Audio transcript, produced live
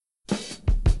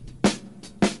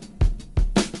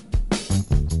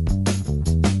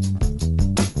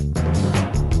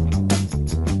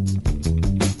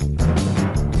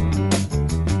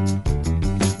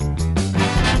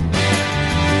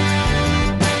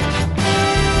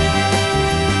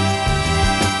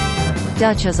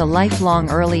Dutch as a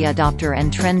lifelong early adopter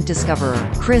and trend discoverer,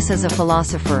 Chris as a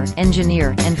philosopher,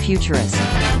 engineer, and futurist.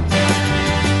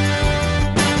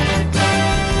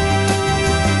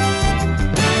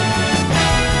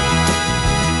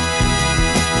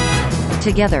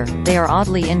 Together, they are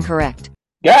oddly incorrect.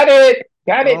 Got it.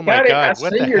 Got Oh it. my Got it. I God,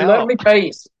 what see the your hell? lovely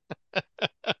face.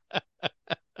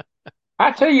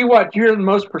 I tell you what, you're the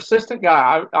most persistent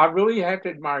guy. I really have to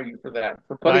admire you for that,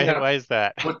 for putting Why up why is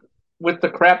that? with the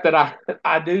crap that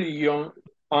I do to you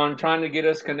on trying to get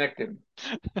us connected.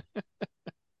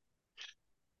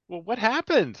 Well, what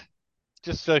happened?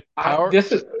 Just a I power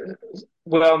this is just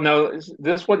well, no,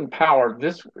 this wasn't power.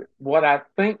 This what I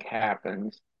think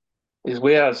happens is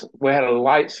we had a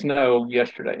light snow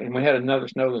yesterday, and we had another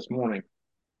snow this morning.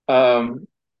 Um,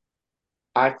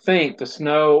 I think the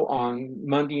snow on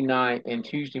Monday night and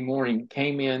Tuesday morning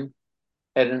came in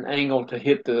at an angle to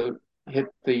hit the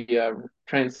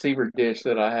transceiver dish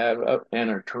that I have up in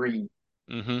a tree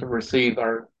hmm to receive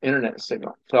our internet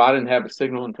signal. So I didn't have a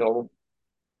signal until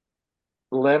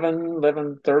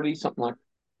 11:30, something like that.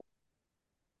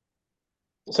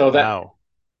 So that, Wow.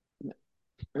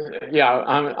 yeah,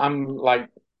 I'm like,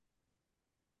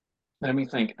 let me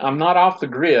think. I'm not off the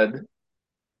grid,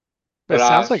 It but I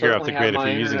sounds like you're off the certainly have grid if my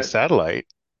you're using internet. satellite.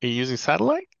 Are you using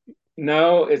satellite?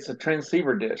 No, it's a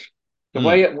transceiver dish. Hmm.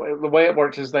 The way it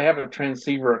works is they have a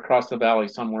transceiver across the valley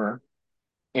somewhere,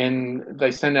 and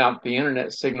they send out the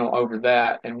internet signal over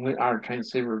that, and our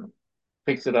transceiver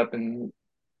picks it up and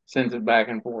sends it back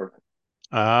and forth.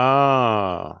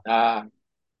 Ah, Uh,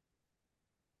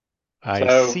 I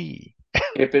so see.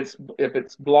 if it's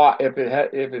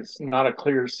not a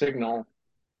clear signal,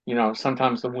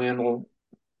 sometimes the wind will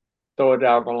throw it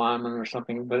out of alignment or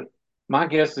something. But my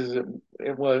guess is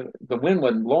it was the wind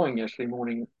wasn't blowing yesterday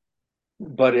morning,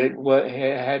 but it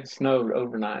had snowed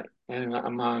overnight, and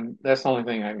that's the only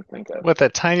thing I can think of. With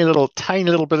that tiny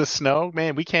little bit of snow,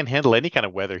 man, we can't handle any kind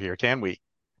of weather here, can we?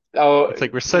 Oh, It's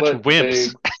like we're such look, wimps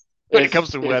dude, when it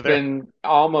comes to it's weather. been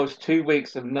almost 2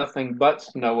 weeks of nothing but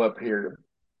snow up here.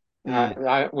 Hmm.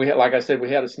 Like I said,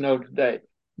 we had a snow today.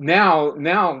 Now,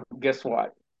 guess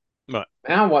what? But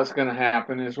Now, what's going to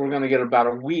happen is we're going to get about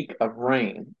a week of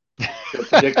rain. They're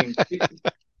predicting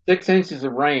 6 inches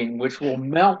of rain, which will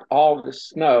melt all the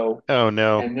snow, oh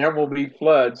no. and there will be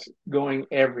floods going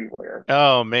everywhere.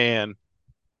 Oh man.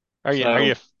 So,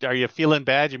 Are you feeling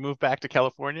bad? You moved back to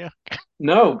California?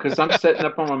 no, because I'm setting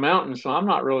up on a mountain, so I'm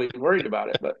not really worried about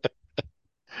it. But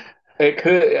it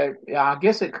could, I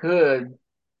guess it could.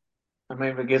 I mean,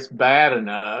 if it gets bad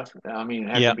enough, I mean, it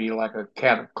have to Yeah. be like a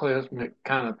cataclysmic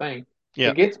kind of thing. Yeah.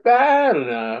 It gets bad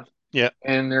enough, Yeah.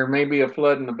 and there may be a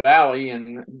flood in the valley,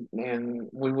 and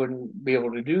we wouldn't be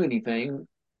able to do anything.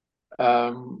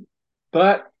 Um,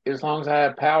 but as long as I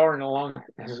have power and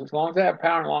as long as I have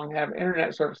power and as long as I have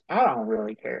internet service, I don't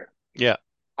really care. Yeah.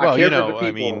 I Well, care for the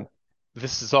I mean, people.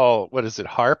 this is all, what is it,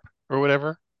 HARP or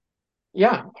whatever?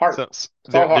 Yeah, heart. So It's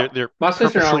all heart. they're My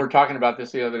sister and I purposely. were talking about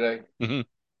this the other day. Mhm.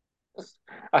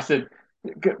 I said,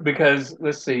 because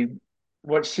let's see,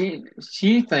 what she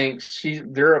thinks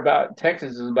they're about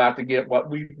Texas is about to get what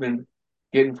we've been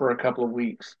getting for a couple of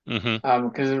weeks, Mhm.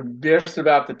 because it's just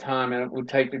about the time it would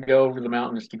take to go over the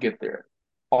mountains to get there.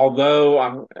 Although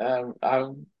I'm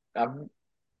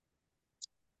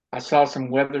I saw some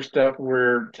weather stuff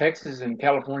where Texas and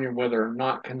California weather are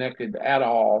not connected at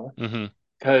all Mhm.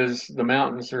 because the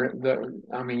mountains are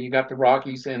I mean, you got the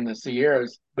Rockies and the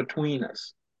Sierras between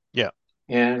us. Yeah.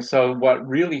 And so what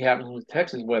really happens with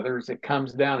Texas weather is it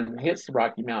comes down and hits the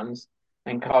Rocky Mountains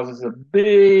and causes a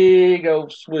big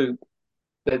old swoop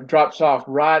that drops off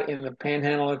right in the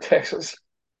panhandle of Texas.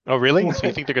 Oh, really? So you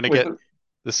with, think they're going to with get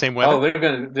the same oh,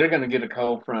 weather? they're gonna get a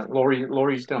cold front.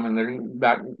 Lori's telling me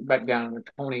they're back down in the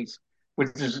 20s, which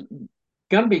is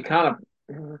gonna be kind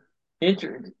of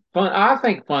interesting, fun. I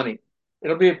think funny.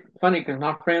 It'll be funny because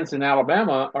my friends in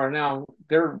Alabama are now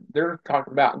they're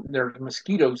talking about there's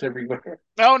mosquitoes everywhere.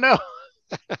 Oh no.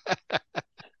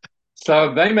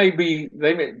 So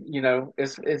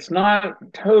it's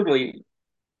not totally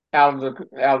out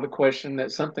of the question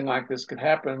that something like this could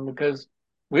happen because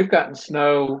we've gotten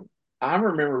snow. I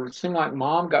remember it seemed like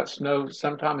mom got snow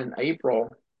sometime in April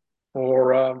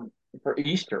for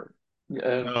Easter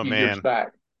a Oh few years man.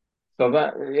 back. So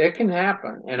that it can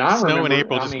happen. And I Snow in remember,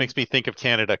 April I just mean, makes me think of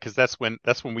Canada because that's when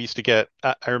we used to get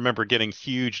I remember getting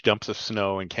huge dumps of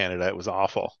snow in Canada. It was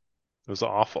awful. It was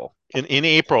awful. In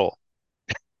April.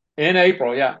 in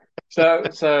April, yeah. So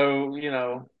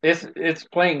it's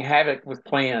playing havoc with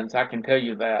plans. I can tell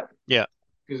you that Yeah.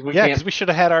 because Yeah, because we should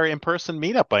have had our in-person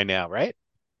meetup by now, right?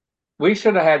 we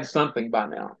should have had something by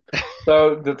now.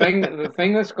 So the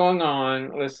thing that's going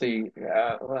on, let's see.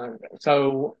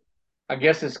 So I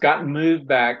guess it's gotten moved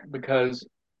back because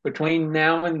between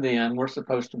now and then we're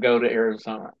supposed to go to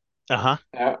Arizona, Uh-huh.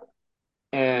 uh,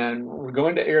 and we're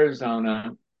going to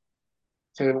Arizona.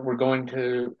 So we're going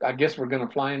to, I guess we're going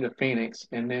to fly into Phoenix,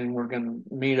 and then we're going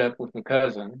to meet up with my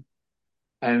cousin,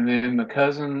 and then my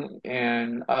cousin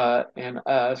and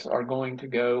us are going to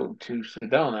go to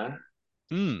Sedona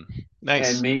Mm, and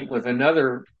nice. meet with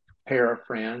another pair of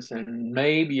friends, and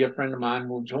maybe a friend of mine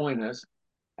will join us.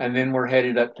 And then we're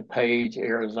headed up to Page,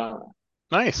 Arizona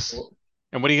Nice.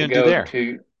 And what are you to gonna do go there?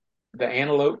 to the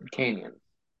Antelope Canyon.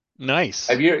 Nice.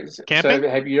 Have you, Camping? so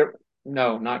have you,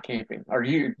 no, not camping.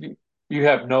 You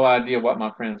have no idea what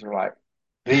my friends are like.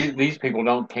 These people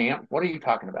don't camp. What are you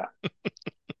talking about?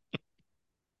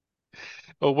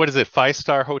 Oh, what is it?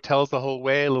 Five-star hotels the whole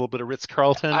way, a little bit of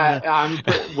Ritz-Carlton. I'm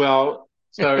well,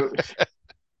 so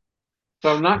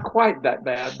not quite that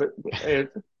bad, but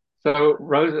so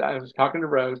Rose, I was talking to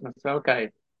Rose, and I said, okay,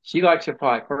 she likes to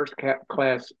fly first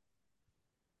class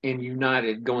in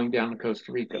United going down to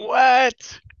Costa Rica.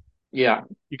 What? Yeah,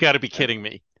 You got to be kidding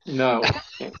me. no.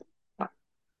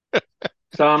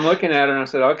 So I'm looking at her and I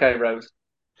said, okay, Rose,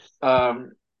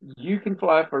 um, you can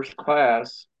fly first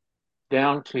class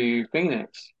down to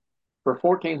Phoenix for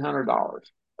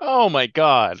 $1,400. Oh my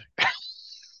God.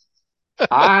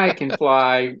 I can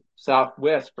fly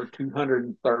Southwest for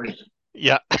 230.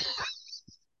 Yeah,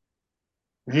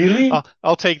 Really?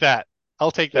 I'll take that.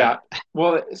 I'll take that. Yeah.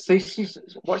 Well, see, she's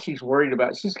worried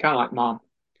about. She's kind of like mom.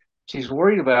 She's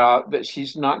worried about that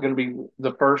she's not going to be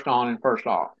the first on and first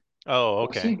off. Oh, Well,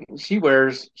 okay. she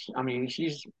wears. I mean,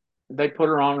 they put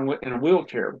her on in a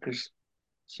wheelchair because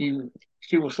she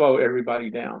she will slow everybody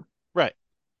down. Right.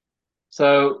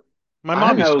 So My I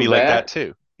mom used to be know like that that.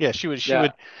 too. Yeah, she would,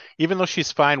 Yeah, even though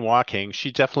she's fine walking,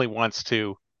 she definitely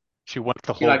she wants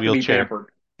the she whole likes to be wheelchair pampered.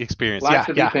 experience. Likes Yeah,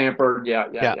 to be yeah, pampered. Yeah,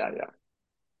 yeah, yeah. yeah, yeah.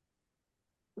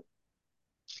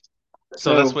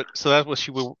 So So that's what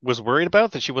she was worried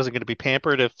about, that she wasn't going to be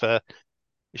pampered if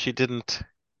she didn't.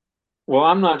 well,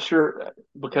 I'm not sure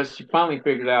because she finally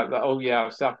figured out that oh yeah,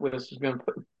 Southwest is going to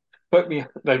put me.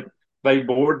 They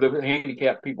board the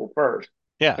handicapped people first,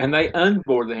 Yeah. and they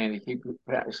unboard the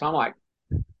handicapped. So I'm like,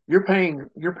 you're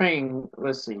paying.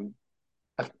 Let's see,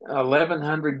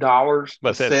 $1,100 to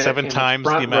Was that sit seven in the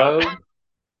times the front amount? row.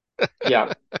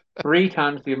 Yeah, three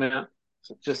times the amount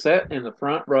to sit in the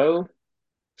front row.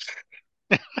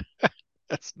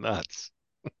 That's nuts.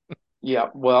 Yeah,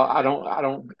 well,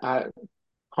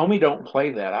 homie don't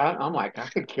play that. I'm like, I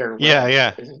could care Yeah, less.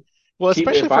 yeah. Well, Cheap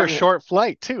especially if for I a can. short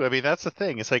flight too. I mean, that's the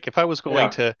thing. It's like Yeah,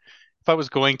 if I was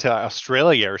going to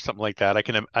Australia or something like that,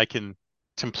 I can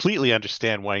completely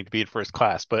understand wanting to be in first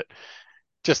class, but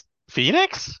just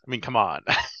Phoenix? I mean, come on.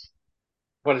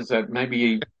 what is that?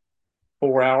 Maybe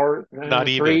 4 hours, Not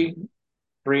even.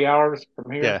 3 hours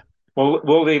from here. Yeah.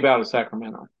 We'll leave out of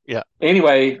Sacramento. Yeah.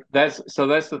 Anyway, that's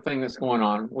the thing that's going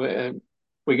on.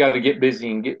 We got to get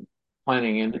busy and get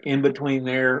planning. And in between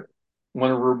there,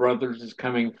 one of her brothers is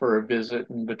coming for a visit.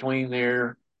 And between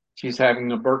there, she's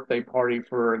having a birthday party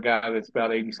for a guy that's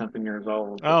about 80 something years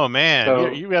old. Oh man, So,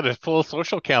 you got a full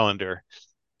social calendar.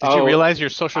 Did you oh, realize your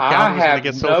social I calendar was going to have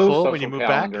get so no full when you social move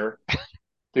back? calendar.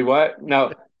 Do what?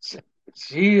 No,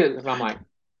 she is. I'm like,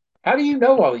 how do you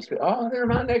know all these people? Oh, they're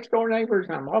my next door neighbors.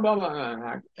 And blah blah blah.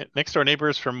 And Next door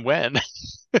neighbors from when?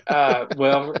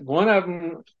 well, one of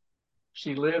them,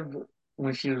 she lived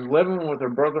when she was living with her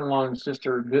brother-in-law and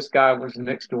sister. This guy was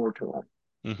next door to him,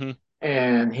 Hmm.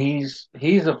 and he's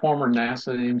a former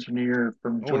NASA engineer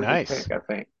from Oh, Georgia nice. Tech, I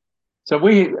think. So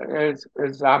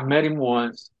as I've met him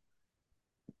once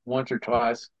or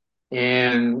twice,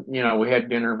 and we had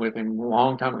dinner with him a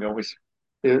long time ago. Which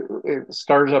it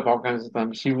stirs up all kinds of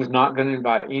things. She was not going to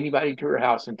invite anybody to her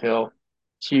house until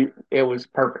it was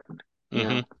perfect, you Hmm.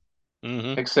 know,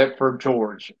 Hmm. except for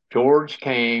George. George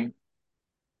came,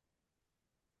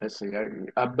 let's see,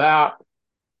 about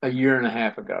a year and a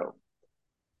half ago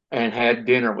and had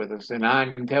dinner with us. And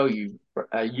I can tell you,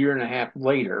 a year and a half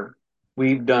later,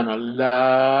 we've done a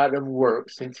lot of work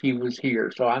since he was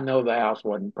here. So I know the house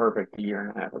wasn't perfect a year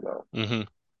and a half ago. Hmm.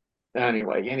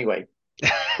 Anyway,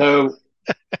 so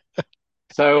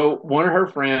so one of her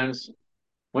friends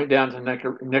went down to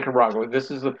Nicaragua.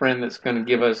 This is the friend that's going to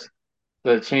give us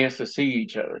the chance to see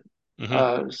each other.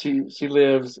 Hmm. She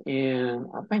lives in,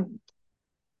 I think,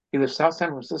 either South San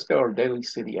Francisco or Daly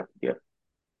City. I forget.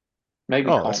 Maybe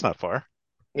Oh, that's Colma. not far.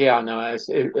 Yeah, no,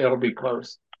 it'll be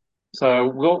close. So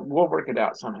we'll work it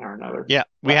out somehow or another. Yeah,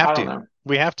 we But have I don't to. know.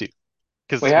 We have to.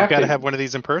 We because we've have got to to. have one of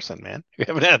these in person, man. We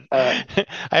haven't had, Uh,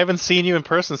 I haven't seen you in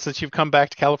person since you've come back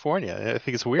to California. I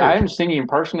think it's I weird. haven't seen you in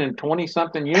person in 20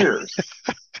 something years.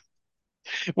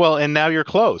 Well, and now you're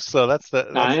close, so I that's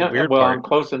the am, weird well, part. I'm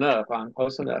close enough. I'm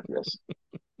close enough. Yes.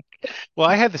 Well,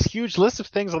 I had this huge list of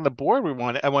things on the board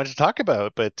I wanted to talk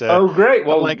about, but Oh, great. I'm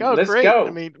Well, like, oh, let's great. I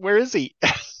go. mean, where is he?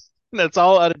 That's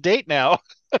all out of date now.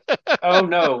 Oh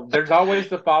no, there's always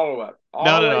the follow up.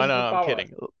 No, no, no, Always the no, I'm follow up.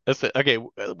 kidding. That's it. Okay,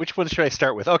 which one should I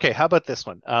start with? Okay, how about this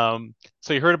one?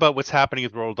 So you heard about what's happening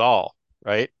with Roald Dahl,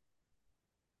 right?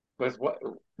 With what?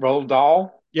 Roald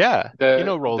Dahl, Yeah, you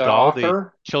know the Roald Dahl, the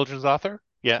author. children's author.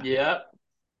 Yeah, Yeah.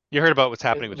 you heard about what's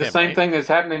happening with The him, same right? thing that's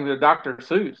happening to Dr.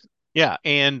 Seuss. Yeah,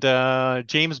 and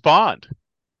James Bond.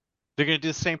 They're going to do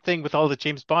the same thing with all the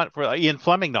James Bond for Ian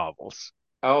Fleming novels.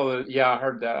 Oh, yeah, I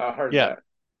heard that. I heard Yeah, that.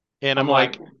 and I'm I'm like,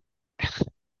 like,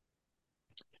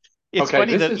 it's okay, funny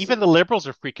this that is even the liberals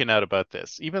are freaking out about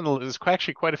this. There's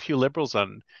actually quite a few liberals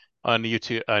on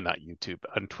YouTube, not YouTube,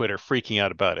 on Twitter, freaking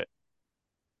out about it.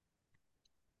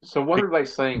 so what are they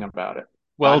saying about it?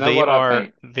 I Well, know what I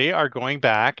think. they are going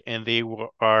back and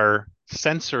are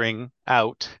censoring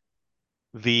out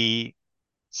the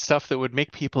stuff that would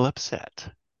make people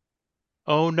upset.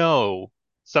 Oh no,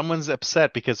 someone's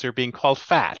upset because they're being called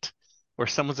fat, or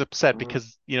someone's upset Mhm.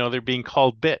 because, they're being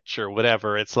called bitch or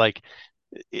whatever. It's like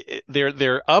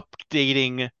they're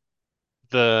updating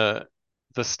the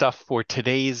the stuff for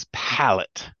today's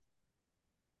palate.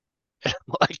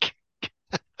 Like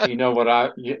You know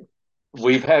what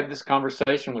we've had this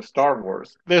conversation with Star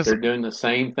Wars. there's They're doing the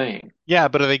same thing. Yeah,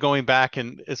 but are they going back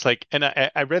and it's like, and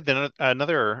I read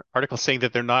another article saying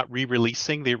that they're not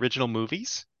re-releasing the original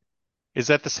movies. Is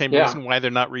that the same Yeah, reason why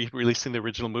they're not re-releasing the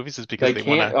original movies? Is because they they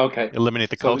want can't. to Okay. eliminate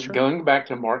the So culture? going back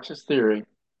to Marx's theory,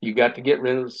 you got to get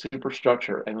rid of the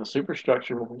superstructure, and the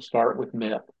superstructure will start with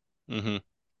myth. Hmm.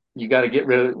 You got to get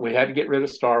rid of. We had to get rid of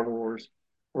Star Wars.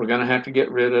 We're going to have to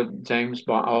get rid of James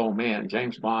Bond. Oh man,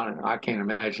 James Bond! I can't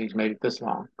imagine he's made it this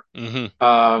long. Hmm.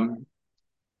 Um,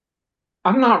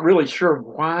 I'm not really sure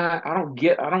why. I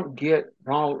don't get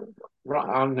Ronald.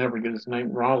 I'll never get his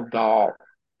name. Ronald Dahl.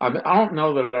 I don't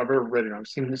know that I've ever read it. I've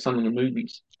seen some of the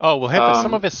movies. Oh, well,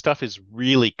 some of Um, his stuff is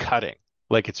really cutting,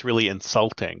 like it's really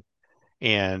insulting,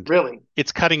 and really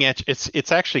it's cutting edge.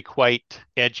 It's actually quite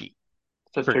edgy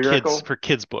satirical. for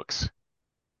kids books.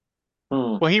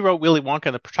 Hmm. Well, he wrote Willy Wonka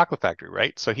and the Chocolate Factory,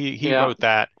 right? So he Yeah, wrote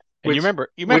that, and which you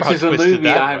remember which how is a twisted movie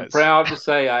that I am was. proud to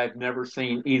say I've never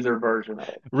seen either version of.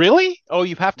 Really? Oh,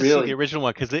 you have to see the Really, original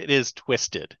one because it is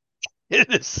twisted. It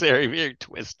is very, very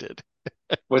twisted.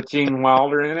 with Gene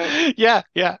Wilder in it. Yeah,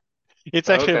 yeah. It's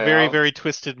actually a Okay, very, very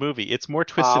twisted movie. It's more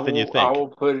twisted than you I think. will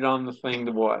put it on the thing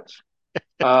to watch.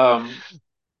 Um,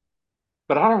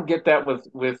 but I don't get that with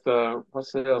what's the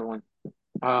other one?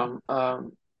 Um,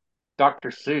 um, Dr.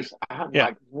 Seuss. I'm Yeah,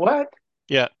 like, what?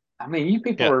 yeah, I mean, you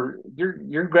people yeah, are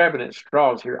you're grabbing at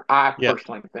straws here. I yeah,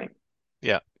 personally think,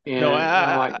 yeah. No, and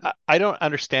I'm like, I don't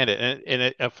understand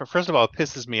it. First of all, it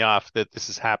pisses me off that this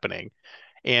is happening.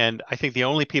 And I think the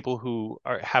only people who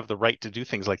have the right to do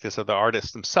things like this are the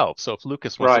artists themselves. So if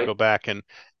Lucas wants to right. go back and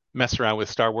mess around with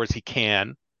Star Wars, he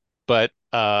can. But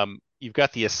you've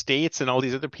got the estates and all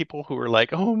these other people who are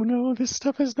like, "Oh no, this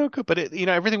stuff is no good." But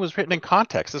everything was written in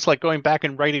context. It's like going back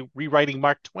and rewriting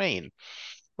Mark Twain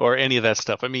or any of that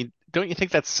stuff. I mean, don't you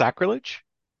think that's sacrilege?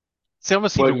 It's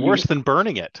almost Well, even worse you than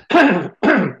burning it.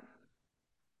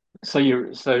 so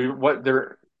what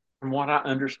they're from what I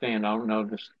understand, I don't know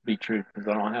this to be true because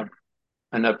I don't have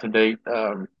an up to date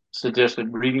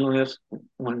suggested reading list.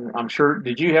 When I'm sure,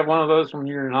 did you have one of those when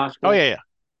you were in high Oh school? yeah, yeah,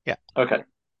 yeah. Okay.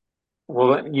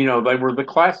 Well, they were the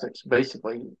classics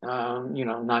basically.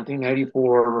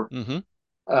 1984, Mm-hmm.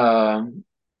 um,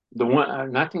 the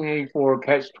one 1984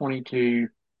 Catch 22,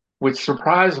 which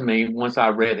surprised me once I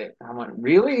read it. I went,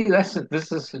 really?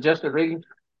 This is suggested reading,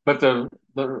 but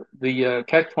the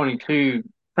Catch 22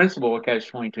 principle of Catch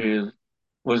 22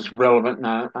 was relevant,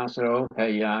 and I said,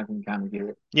 okay, yeah, I can kind of get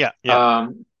it. Yeah, yeah.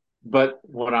 Um, but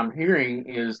what I'm hearing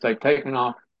is they've taken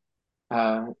off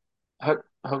uh,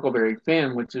 Huckleberry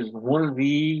Finn, which is one of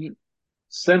the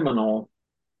seminal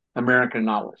American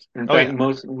novels. In Oh fact, yeah.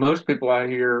 most people I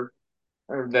hear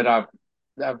or that I've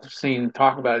seen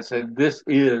talk about it said this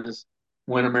is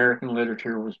when American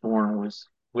literature was born, was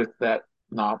with that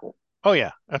novel. Oh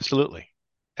yeah. Absolutely.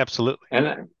 Absolutely.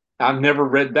 And I've never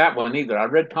read that one either. I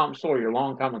read Tom Sawyer a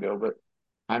long time ago, but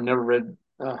I've never read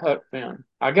Huck Finn.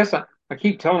 I guess I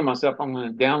keep telling myself I'm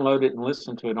going to download it and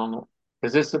listen to it on the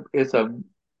because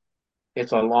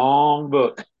it's a long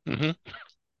book. Hmm.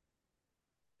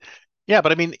 Yeah,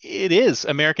 but I mean, it is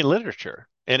American literature,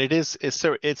 and it's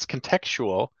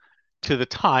contextual, to the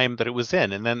time that it was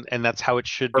in, and that's how it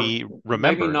should Or be maybe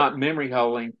remembered. not memory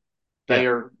holding. Yeah. They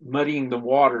are muddying the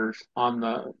waters on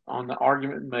the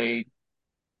argument made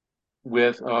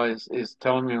with is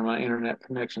telling me my internet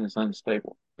connection is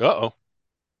unstable. Uh-oh.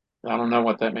 I don't know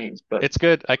what that means, but It's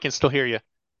good. I can still hear you.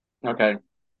 okay.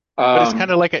 But it's kind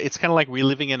Um, of like it's kind of like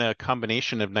reliving in a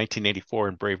combination of 1984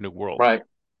 and Brave New World, right,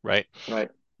 right?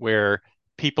 right, Where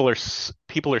people are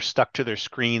stuck to their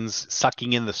screens,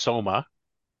 sucking in the soma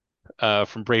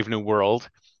from Brave New World,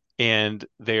 and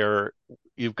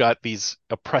you've got these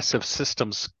oppressive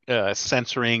systems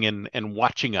censoring and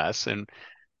watching us, and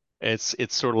it's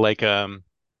sort of like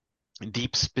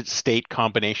state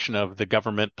combination of the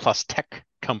government plus tech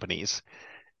companies,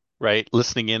 right?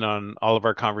 Listening in on all of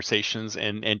our conversations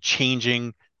and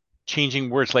changing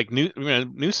words like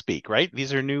newspeak, right?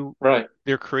 These are new. right.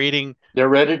 They're creating.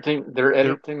 They're editing. They're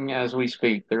They're editing as we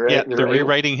speak. Yeah, they're They're able.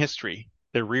 rewriting history.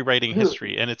 They're rewriting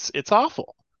history, and it's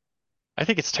awful. I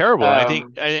think it's terrible. I think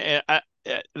Um,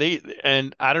 they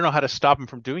and I don't know how to stop them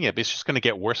from doing it, but it's just going to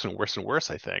get worse and worse and worse,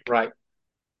 I think. right.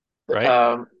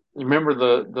 Right? Remember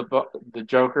the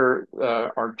Joker,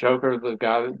 our Joker, the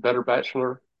guy, Better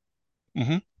Bachelor.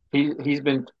 Hmm. He's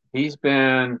been he's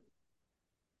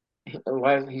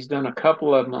done a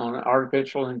couple of them on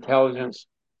artificial intelligence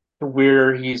to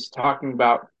where he's talking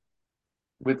about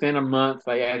within a month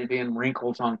they added in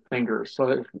wrinkles on fingers, so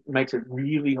that makes it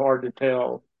really hard to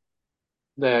tell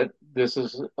that this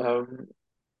is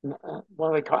what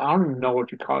do they call. I don't even know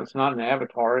what you call it. It's not an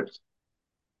avatar. It's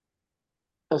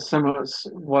a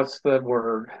what's the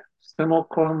word?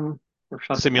 Simulacrum or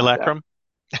something like that. Simulacrum.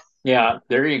 Yeah,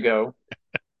 there you go.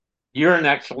 You're an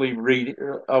actually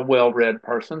a well-read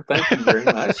person. Thank you very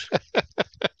much.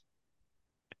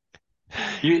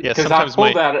 You Yeah, because I sometimes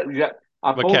pulled my that. Yeah,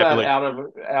 I pulled that vocabulary. out of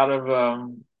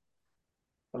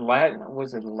Latin.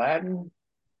 Was it Latin?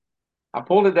 I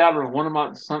pulled it out of one of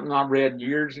my something I read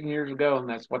years and years ago, and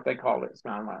that's what they call it. So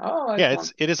I'm like, oh, that's Yeah,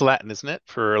 one. it is Latin, isn't it?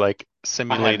 For like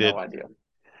I have no simulated idea.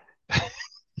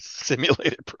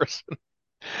 simulated person.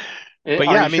 But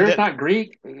Are yeah, you I mean sure it's that not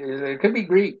Greek? It could be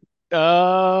Greek.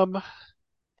 um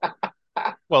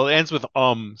well, it ends with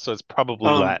so it's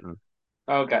probably Um. Latin.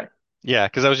 Okay. Yeah,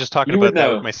 because I was just talking You would about that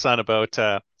with know. my son about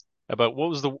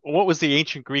what was the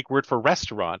ancient Greek word for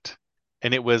restaurant,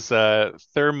 and it was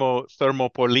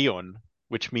thermopolion,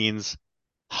 which means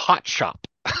hot shop.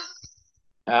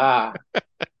 Ah.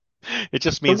 It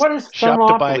just So means what does shop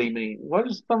to buy Thermopylae mean? What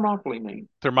does Thermopylae mean?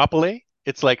 thermopylae.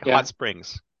 It's like hot Yeah.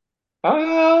 springs.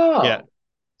 Yeah. Oh,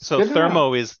 So good to know.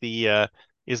 thermo is the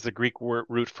Greek word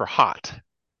root for hot.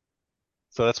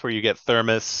 So that's where you get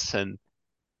thermos and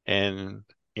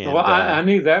Well, and I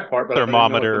knew that part, but I didn't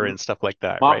know what thermometer the and stuff like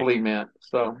that, right? Thermopylae meant.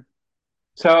 So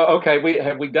okay,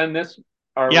 we done this?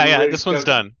 Are Yeah, we yeah, ready this to one's go?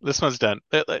 done. This one's done.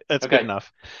 That's good Okay.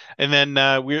 enough. And then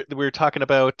we're talking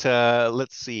about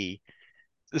let's see.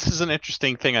 This is an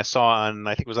interesting thing I saw on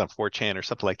I think it was on 4chan or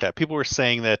something like that. People were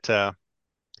saying that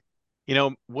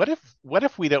what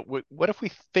if we don't what if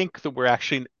we think that we're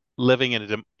actually living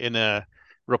in a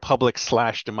republic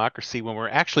slash democracy when we're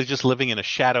actually just living in a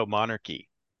shadow monarchy,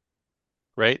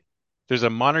 right? There's a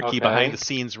monarchy behind the Okay.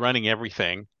 scenes running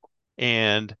everything,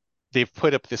 and they've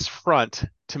put up this front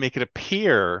to make it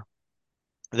appear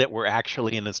that we're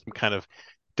actually in some kind of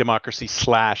democracy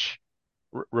slash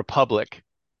republic.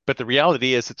 But the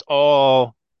reality is it's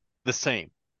all the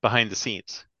same behind the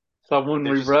scenes. So when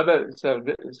They're we just rub it,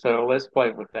 so let's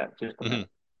play with that just a mhm. minute.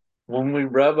 When we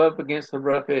rub up against the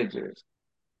rough edges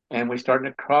and we start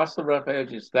to cross the rough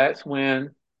edges, that's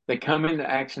when they come into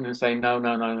action and say no,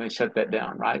 no, no, and they shut that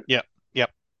down, right? Yep,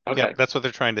 yep, yep. Okay. That's what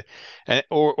they're trying to,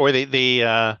 or they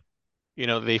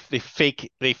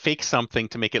fake something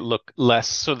to make it look less.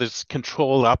 So there's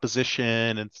controlled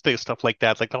opposition and stuff like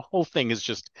that. Like the whole thing is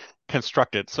just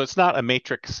constructed. So it's not a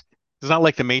matrix. It's not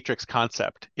like the matrix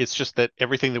concept. It's just that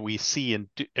everything we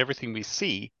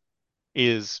see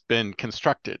is been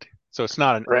constructed. So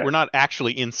we're Correct. not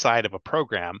actually inside of a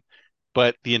program,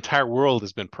 but the entire world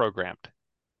has been programmed.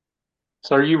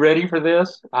 So are you ready for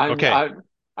this? Okay.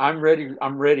 I'm ready.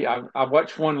 I'm ready. I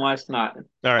watched one last night.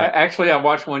 All right. Actually, I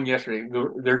watched one yesterday.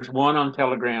 There's one on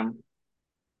Telegram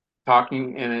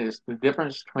talking, and it's the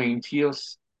difference between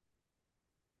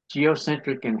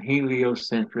geocentric and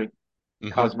heliocentric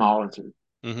Mm-hmm. cosmology,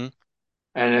 Mm-hmm.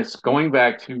 and it's going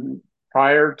back to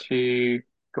prior to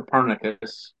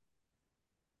Copernicus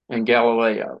and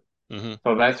Galileo. Mm-hmm.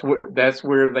 So that's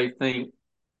where they think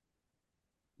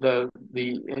the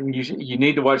and you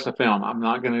need to watch the film. I'm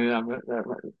not going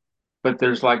to, but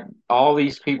there's like all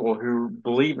these people who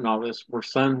believe in all this were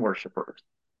sun worshipers.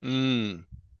 Mm.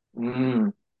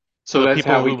 Mm. So So the that's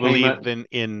people how we who came up. believe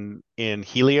in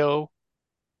heliocentricity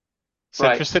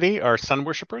Right. are sun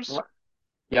worshippers?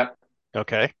 Yep.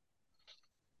 Okay.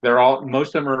 They're all,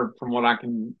 most of them are, from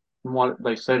what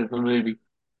they said in the movie,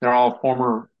 they're all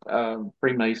former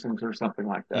Freemasons or something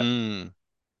like that. Mm.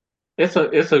 It's a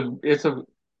the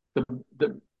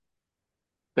the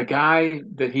the guy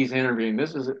that he's interviewing.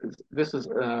 This is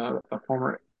a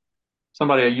former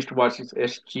somebody I used to watch his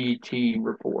SGT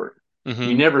report. Hmm.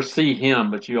 You never see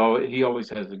him, but he always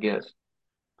has a guest,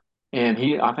 and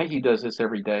I think he does this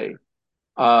every day.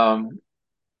 Um,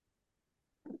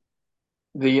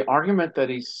 the argument that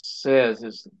he says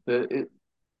is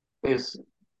is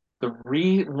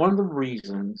one of the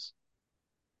reasons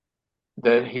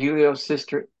that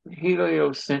heliocentric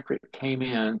came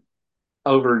in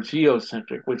over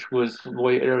geocentric, which was the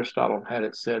way Aristotle had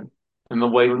it said, and the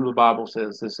way the Bible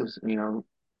says this is,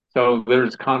 so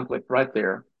there's conflict right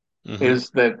there. Hmm. Is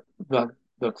that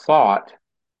the thought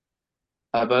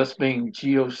of us being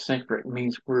geocentric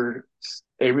means the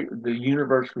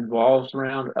universe revolves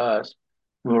around us.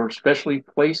 We're specially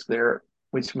placed there,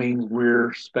 which means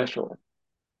we're special.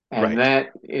 And Right.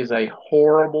 that is a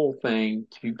horrible thing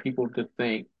to people to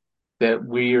think that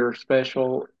we are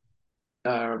special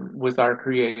with our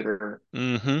creator.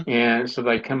 Hmm. And so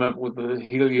they come up with the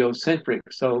heliocentric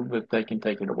so that they can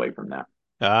take it away from that.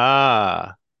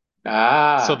 Ah. So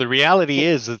Ah, the reality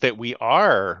is that we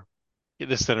are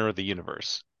the center of the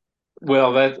universe.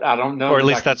 well, I don't know Or at that I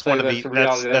least can that's say one of that's the the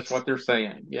reality. That's what they're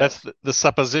saying. that's Yes. the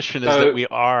supposition is that So, we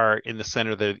are in the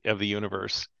center of the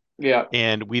universe, yeah,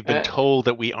 and we've been uh, told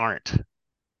that we aren't.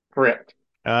 correct.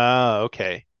 Ah,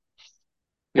 okay.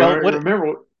 You Well, what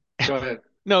remember? Go ahead.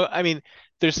 no, I mean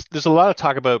there's a lot of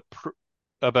talk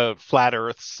about flat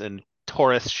Earths and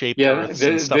torus-shaped Yeah, Earths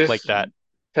and stuff like this that.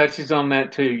 touches on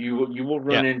that too. You will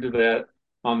Yeah. run into that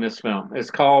on this film.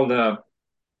 It's called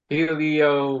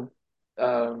Helio.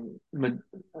 Um,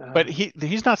 But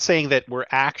he's not saying that we're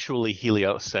actually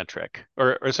heliocentric,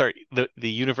 or sorry, the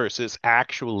universe is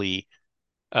actually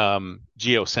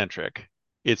geocentric.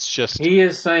 It's just he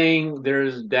is saying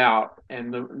there's doubt,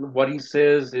 and what he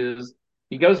says is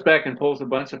he goes back and pulls a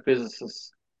bunch of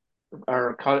physicists,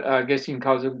 or I guess you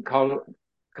can call it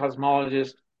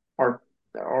cosmologists, or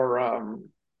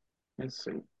let's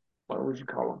see, what would you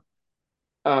call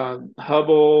them?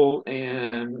 Hubble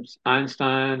and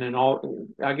Einstein and all,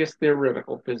 I guess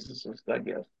theoretical physicists, I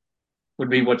guess, would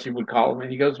be what you would call them.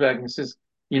 And he goes back and says,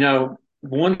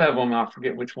 one of them, I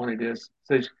forget which one it is,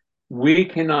 says, we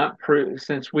cannot prove,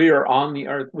 since we are on the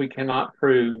earth, we cannot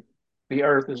prove the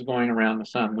earth is going around the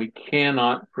sun. We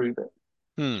cannot prove it.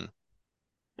 hmm.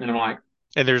 And I'm like,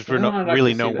 And there's well, I'd like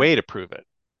really to no see that. way to prove it.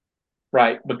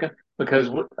 Right. Because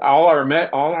all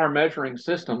our measuring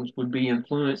systems would be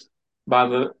influenced by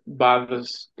the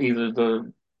either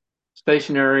the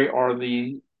stationary or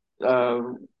the uh,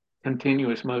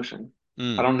 continuous motion. I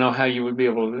Mm. don't know how you would be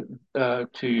able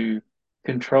to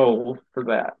control for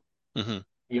that. Hmm.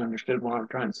 You understood what I'm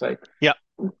trying to say? Yeah.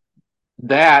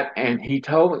 That, and he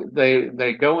told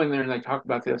they go in there and they talk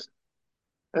about this.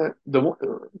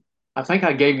 The I think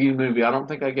I gave you the movie. I don't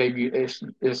think I gave you the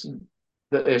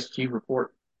SG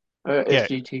report, Yeah.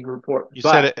 SGT report. You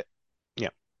said But it. Yeah.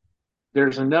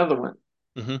 there's another one.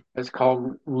 Hmm. It's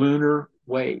called Lunar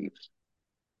Waves.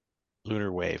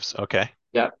 Lunar waves. Okay.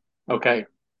 Yep. Okay.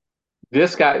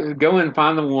 This guy, go and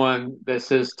find the one that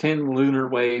says 10 lunar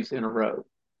waves in a row.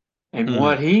 And Mm.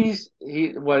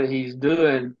 what he's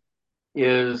doing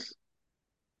is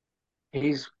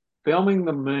he's filming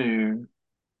the moon,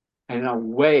 and a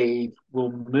wave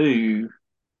will move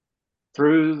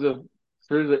through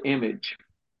the image.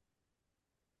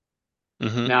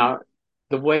 Hmm. Now,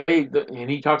 and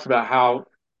he talks about how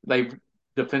they've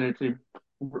definitively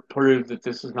proved that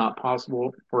this is not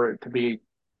possible for it to be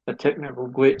a technical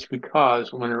glitch,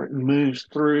 because when it moves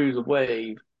through the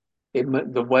wave,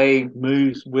 the wave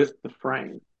moves with the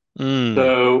frame. Mm.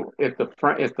 So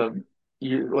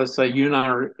let's say you and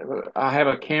I have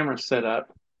a camera set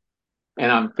up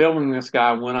and I'm filming this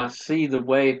guy. When I see the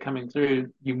wave coming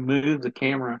through, you move the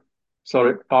camera so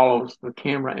it follows the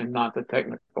camera and not the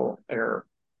technical error.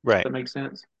 Right. That makes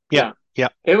sense? Yeah. Yeah.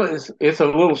 Yeah. It's a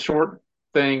little short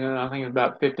thing, and I think it's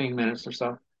about 15 minutes or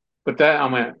so. But I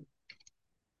mean,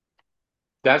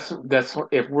 that's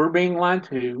if we're being lied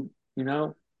to,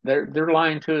 they're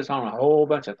lying to us on a whole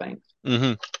bunch of things.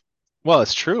 Hmm. Well,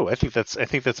 it's true. I think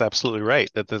that's absolutely right.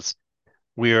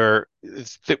 We've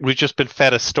just been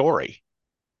fed a story,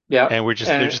 Yeah. and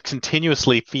they're And just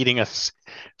continuously feeding us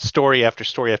story after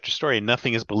story after story, and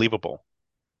nothing is believable.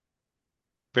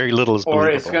 Very little is or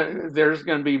believable. there's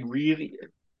gonna be really,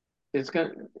 it's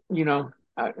gonna, you know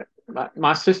I,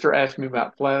 my sister asked me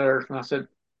about flat Earth, and I said,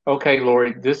 "Okay,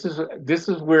 Lori, this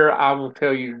is where I will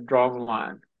tell you to draw the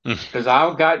line, because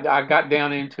I got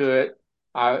down into it.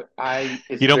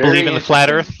 It's You don't believe very in the flat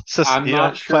Earth interesting. I'm you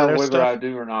know, not flat sure Earth whether I stuff?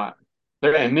 do or not.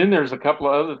 And then there's a couple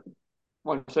of other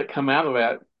ones that come out of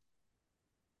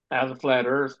the flat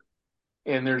Earth,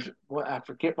 and there's what I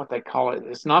forget what they call it.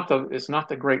 It's not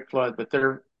the Great Flood, but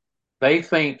they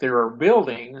think there are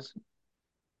buildings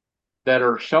that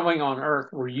are showing on Earth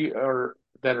where you are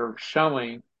that are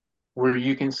showing where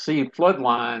you can see flood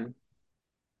line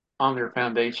on their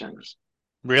foundations.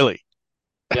 Really?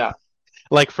 Yeah,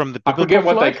 Like from the I biblical forget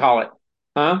what they flood? call it.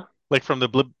 Huh? Like from the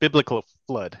biblical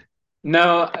flood?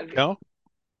 No, No?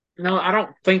 no, I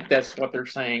don't think that's what they're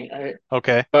saying.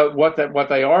 Okay. But what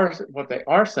they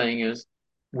are saying is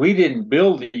we didn't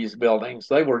build these buildings;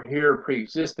 they were here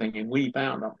pre-existing, and we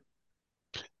found them.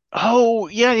 Oh,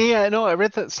 yeah, yeah, yeah. No, I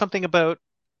read that something about,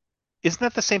 isn't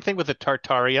that the same thing with the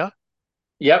Tartaria?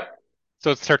 Yep.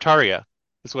 So it's Tartaria,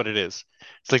 is what it is.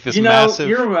 It's like this You know, massive.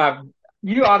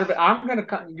 you ought to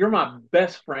be. You're my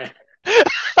best friend.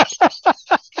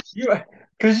 You,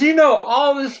 because you know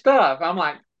all this stuff. I'm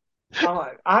like,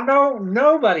 I know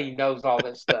nobody knows all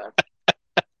this stuff.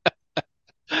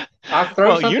 I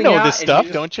throw Well, you something know this out and you stuff,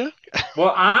 just, don't you?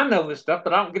 well, I know this stuff,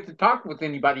 but I don't get to talk with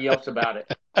anybody else about it.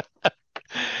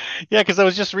 Yeah, because I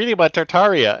was just reading about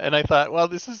Tartaria and I thought, well,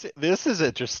 this is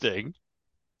interesting.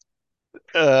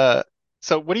 Uh,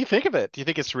 so what do you think of it? Do you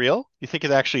think it's real? Do you think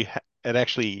it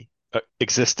actually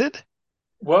existed?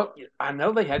 Well, I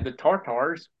know they had the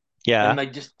Tartars and Yeah, they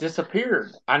just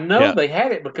disappeared. I know yeah, they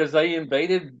had it because they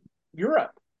invaded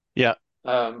Europe. yeah.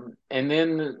 And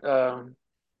then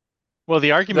Well,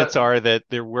 the arguments the are that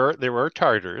there were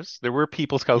Tartars, there were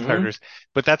peoples called mhm. Tartars,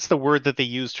 but that's the word that they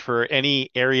used for any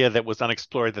area that was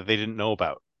unexplored that they didn't know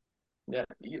about. Yeah,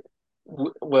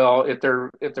 well, if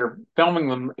they're filming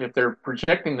them, if they're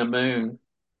projecting the moon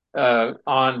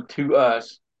on to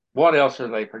us, what else are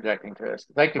they projecting to us?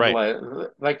 Right.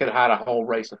 They could hide a whole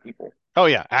race of people. Oh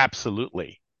yeah,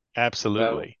 absolutely. So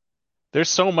Absolutely. There's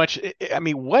so much. I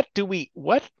mean, what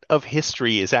of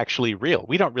history is actually real?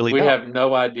 We don't really we know. have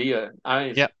no idea.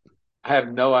 Yeah, I have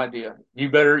no idea. You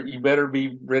better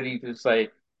be ready to say,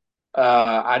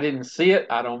 I didn't see it.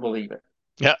 I don't believe it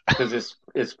yeah. because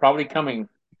it's probably coming.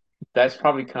 That's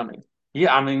probably coming.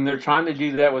 Yeah, I mean they're trying to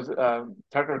do that with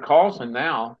Tucker Carlson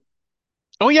now.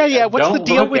 Oh yeah, yeah. What's the Don't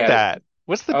deal look with at it. that?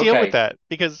 What's the deal with Okay. that?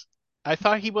 Because I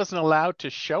thought he wasn't allowed to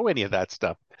show any of that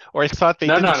stuff, or I thought they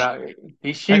No, no, didn't. no.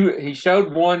 He I, he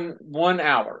showed one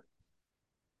hour.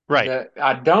 right.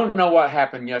 I don't know what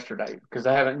happened yesterday because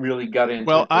I haven't really got into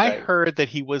Well, it I today. heard that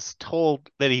he was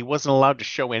told that he wasn't allowed to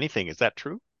show anything. Is that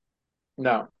true?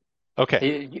 No, Okay.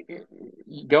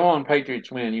 you go on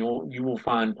Patriots Win. You will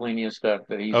find plenty of stuff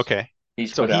that Okay.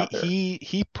 he's So put he out there. he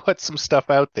he put some stuff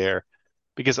out there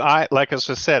because like I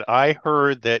just said, I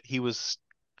heard that he was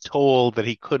told that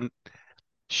he couldn't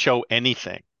show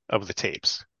anything of the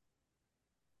tapes.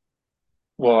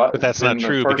 Well, But that's not then the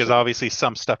true because person obviously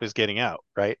some stuff is getting out,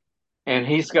 right? and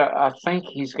I think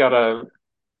he's got a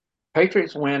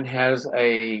Patriots Win has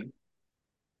a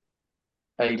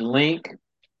link.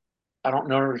 I don't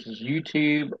know if it's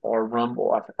YouTube or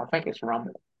Rumble. I think it's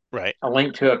Rumble. Right. A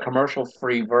link to a commercial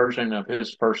free version of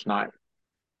his first night.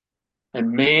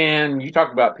 And man, you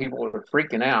talk about people that are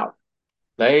freaking out.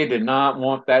 They did not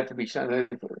want that to be shown.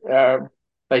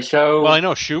 They Well, I show,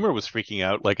 know Schumer was freaking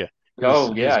out like he was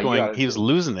oh he was yeah, you going got he was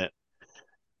losing it.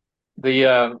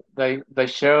 they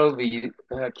show the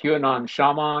QAnon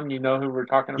shaman. You know who we're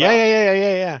talking Yeah, yeah, about? yeah, yeah,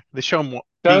 yeah, yeah. They show him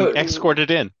being So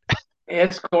escorted in.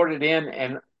 escorted in,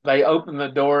 and they open the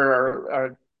door,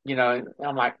 or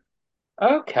I'm like,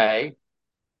 okay.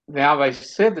 Now they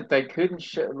said that they couldn't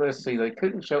show. Let's see, they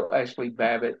couldn't show Ashley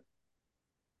Babbitt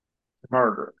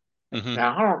murder. Hmm.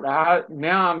 Now I don't.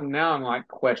 Now I'm like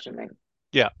questioning.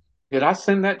 Yeah. Did I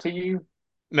send that to you?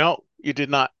 No, you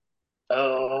did not.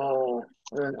 Oh,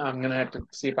 I'm gonna have to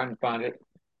see if I can find it.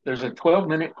 There's a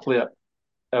 12-minute clip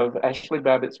of Ashley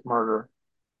Babbitt's murder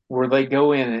where they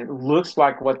go in and it looks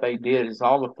like what they did is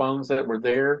all the phones that were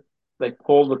there, they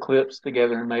pulled the clips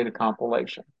together and made a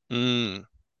compilation. Mm,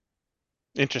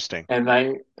 interesting. And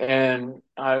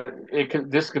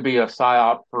this could be a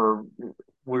psyop for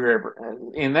wherever.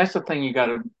 And that's the thing you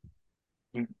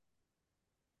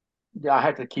I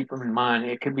have to keep them in mind.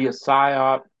 It could be a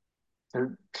psyop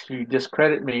to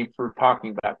discredit me for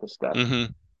talking about this stuff. Hmm.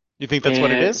 You think that's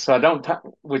what it And is? so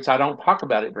which I don't talk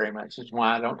about it very much. Is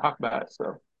why I don't talk about it.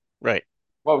 So, Right.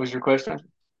 what was your question?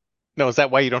 No, is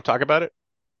that why you don't talk about it?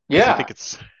 Because you Yeah, think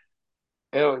it's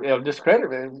it'll discredit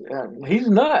me. He's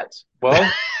nuts.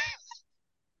 Well,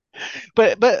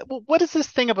 But what is this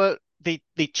thing about they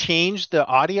changed the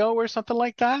audio or something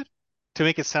like that to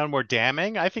make it sound more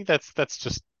damning? I think that's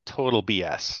just total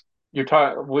BS. You're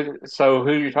talking. So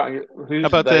who you're talking? Who's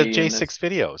About the they in this? J6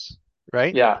 videos,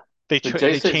 right? Yeah, the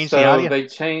They J6. changed the So audio. they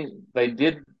changed. They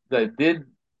did.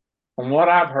 From what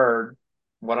I've heard,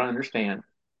 what I understand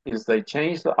is they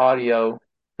changed the audio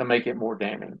to make it more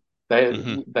damning. They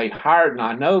Hmm. they hired, and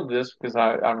I know this because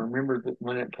I remember that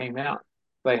when it came out,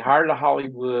 they hired a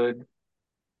Hollywood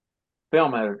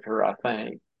film editor, I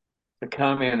think, to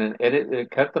come in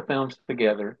and cut the films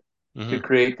together to Hmm.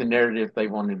 create the narrative they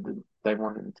wanted to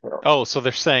tell. Oh, so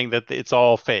they're saying that it's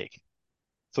all fake.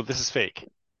 So this is fake.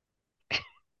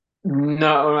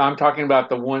 No, I'm talking about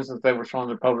the ones that they were showing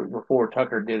the public before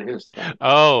Tucker did his thing.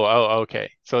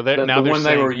 Okay. So they're The now they're one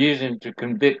they were saying using to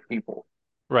convict people.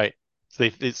 right.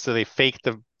 So they faked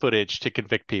the footage to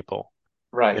convict people,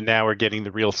 Right, and now we're getting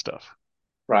the real stuff.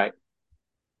 right.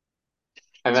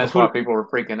 And So that's why people were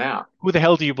freaking out. who the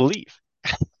hell do you believe?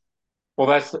 Well,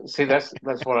 that's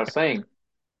what I was saying.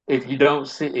 If you don't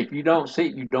see it, you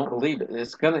don't believe it.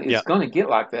 It's Yeah. gonna get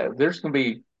like that. There's gonna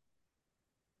be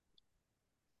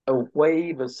a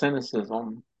wave of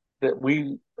cynicism that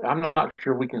I'm not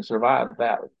sure we can survive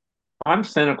that. I'm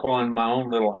cynical in my own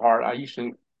little heart. I used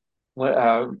to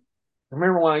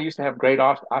remember when I used to have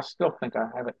I still think I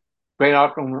have it.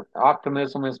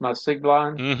 Optimism is my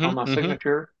sigline Hmm. on my Hmm.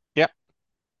 signature. Yep.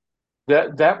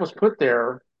 That was put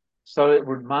there so it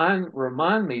would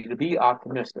remind me to be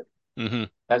optimistic. Hmm.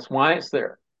 That's why it's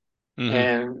there. Hmm.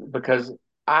 And because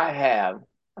I have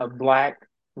a black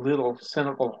little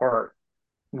cynical heart,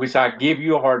 which I give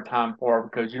you a hard time for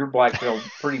because you're black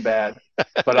pilled pretty bad.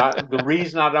 But the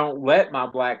reason I don't let my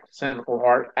black cynical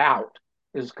heart out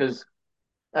is because,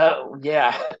 oh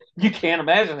yeah, you can't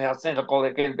imagine how cynical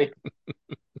it can be.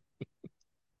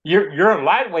 You're a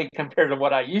lightweight compared to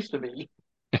what I used to be.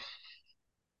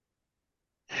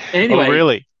 Oh, Anyway,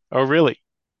 really? Oh, really?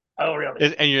 oh really?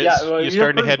 And Yeah, well, you're you're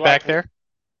starting to pretty head back black, there?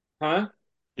 huh?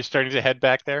 You're starting to head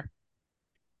back there,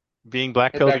 being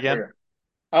black Head pilled back again? there.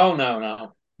 Oh no,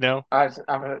 no. No?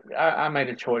 I made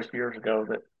a choice years ago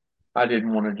that I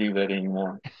didn't want to do that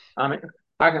anymore. I mean,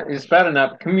 it's bad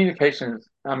enough. Communications.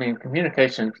 I mean,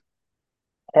 communication.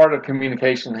 Part of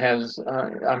communication has.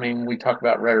 I mean, we talk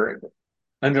about rhetoric.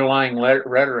 Underlying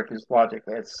rhetoric is logic.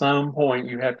 At some point,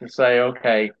 you have to say,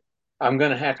 "Okay, I'm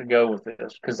going to have to go with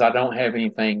this because I don't have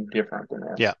anything different than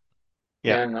Yeah. this."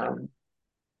 Yeah. And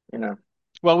you know,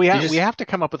 Well, you we just. have to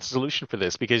come up with a solution for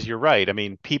this because you're right. I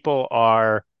mean, people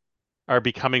are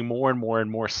becoming more and more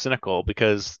and more cynical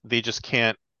because they just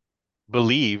can't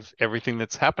believe everything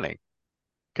that's happening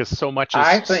because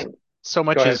I think. so Go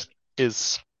much ahead.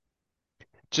 is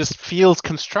just feels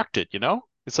constructed, you know?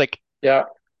 It's like Yeah,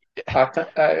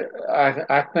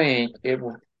 I think it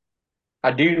will.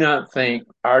 I do not think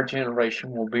our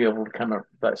generation will be able to come up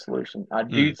with that solution. I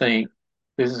do mm, think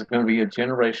this is going to be a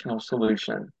generational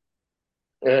solution,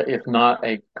 if not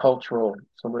a cultural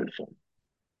solution.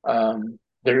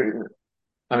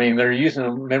 I mean, they're using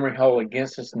a memory hole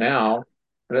against us now,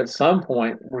 but at some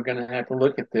point we're going to have to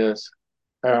look at this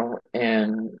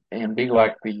and be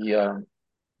like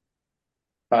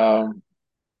um,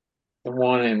 the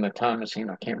one in the time machine.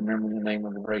 I can't remember the name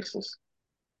of the racist.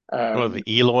 oh, the Um,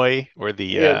 Eloy or the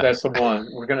yeah, that's the one.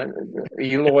 We're gonna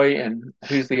Eloy and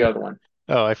who's the other one?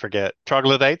 oh, I forget.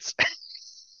 Troglodytes?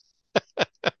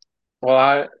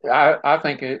 Well, I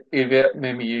think Yvette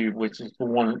Mimieux, which is the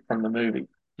one from the movie.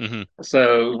 Hmm.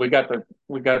 So we got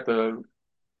the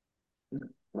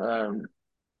um,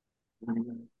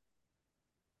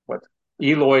 what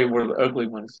Eloy were the ugly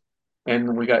ones,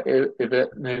 and we got Yvette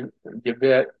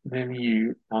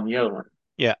Mimieux on the other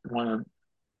Yeah. one of the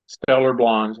stellar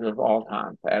blondes of all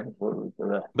time, absolutely for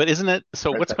that But isn't it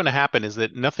so right what's there. going to happen is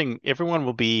that everyone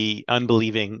will be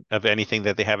unbelieving of anything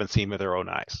that they haven't seen with their own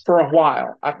eyes. For a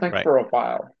while, I think Right. for a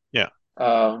while. Yeah.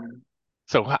 Um,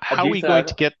 So I do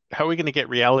think. how are we going to get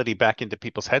reality back into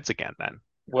people's heads again then?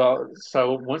 Well,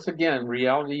 so once again,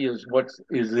 reality is what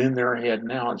is in their head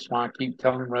now. It's why I keep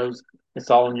telling Rose it's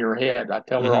all in your head. I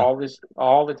tell her Hmm. all this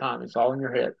all the time. It's all in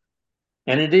your head.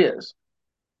 And it is.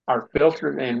 Our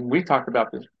filter, and we talked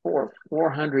about this before,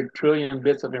 400 trillion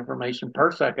bits of information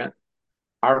per second.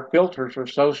 Our filters are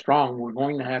so strong, we're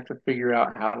going to have to figure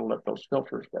out how to let those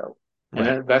filters go. And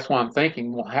Right. that's why I'm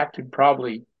thinking we'll have to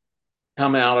probably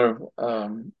come out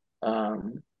of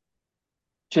um,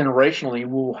 generationally,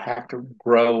 we'll have to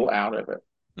grow out of it.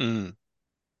 Mm.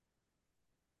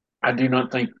 I do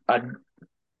not think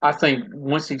I think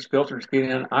once these filters get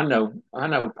in, I know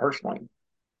personally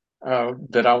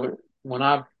that I would when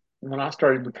I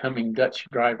started becoming Dutch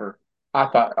driver, I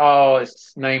thought, oh,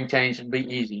 its name change would be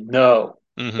easy. No,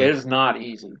 Hmm. it is not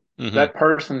easy. Hmm. That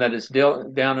person that is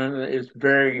down in it is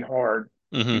very hard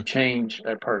to Hmm. change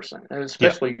a person, and Yeah.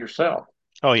 especially yourself.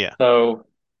 Oh yeah. So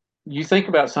you think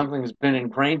about something that's been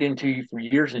ingrained into you for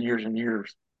years and years and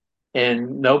years,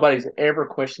 and nobody's ever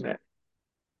questioned it.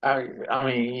 I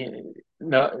mean,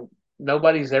 no,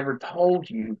 nobody's ever told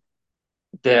you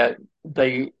that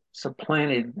they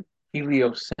supplanted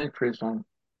heliocentrism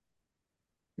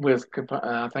with,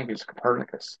 I think it's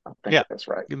Copernicus. I think Yeah. that's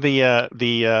right.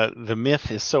 The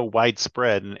myth is so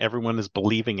widespread and everyone is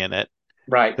believing in it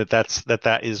Right.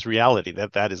 that is reality,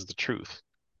 that is the truth.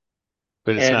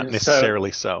 But it's not And so,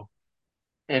 necessarily so.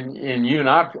 and you and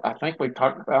I think we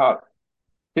talked about,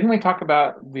 didn't we talk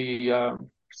about the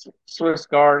Swiss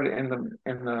Guard and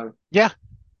the, Yeah.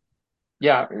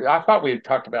 yeah, I thought we had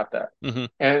talked about that. Hmm.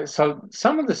 And so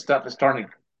some of the stuff is starting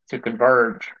to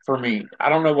converge for me. I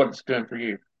don't know what it's doing for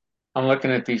you. I'm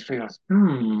looking at these things.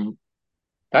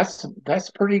 That's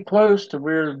pretty close to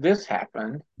where this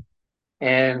happened.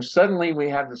 And suddenly we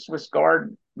have the Swiss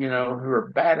Guard, who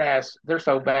are badass. They're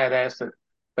so badass that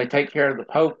they take care of the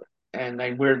Pope and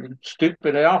they wear the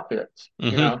stupid outfits.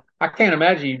 Hmm. I can't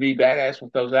imagine you'd be badass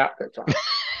with those outfits on,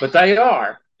 but they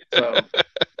are. So,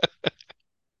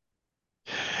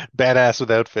 Badass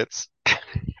with outfits.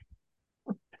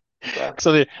 so,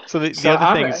 So the so other I'm.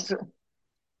 things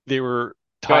they were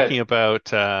Go ahead. talking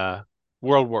about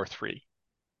World War III,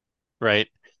 right?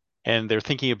 And they're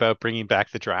thinking about bringing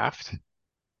back the draft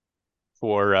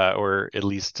for or at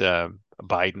least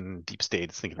Biden deep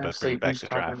state is thinking Let's about bringing see back who's the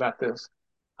talking draft. about this.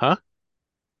 Huh?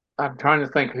 I'm trying to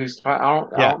think who's. I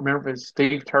Yeah. don't remember if it's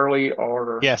Steve Turley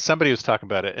or. Yeah, somebody was talking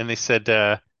about it and they said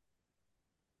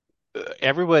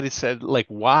everybody said like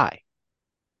why?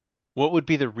 What would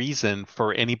be the reason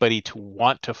for anybody to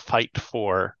want to fight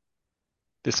for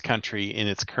this country in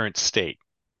its current state?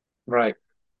 Right.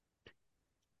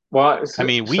 Well, I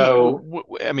mean, so.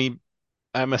 I mean,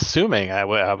 I'm assuming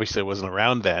obviously wasn't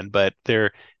around then, but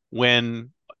there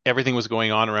when everything was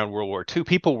going on around World War II,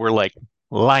 people were like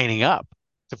lining up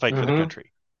to fight for the Hmm.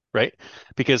 country, right?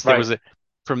 Because there Right. was a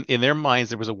from in their minds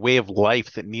there was a way of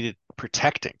life that needed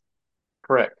protecting,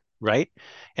 Correct. right?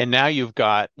 And now you've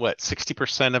got what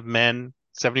 60% of men,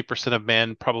 70% of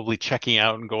men probably checking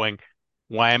out and going,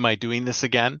 "Why am I doing this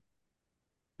again?"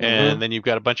 And Hmm. then you've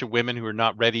got a bunch of women who are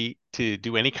not ready to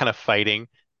do any kind of fighting.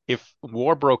 If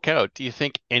war broke out, do you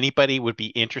think anybody would be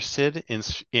interested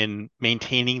in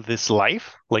maintaining this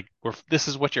life? Like, this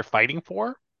is what you're fighting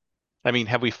for? I mean,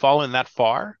 have we fallen that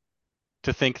far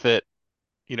to think that,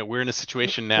 we're in a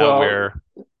situation now Well, where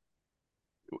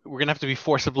we're gonna have to be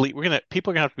forcibly,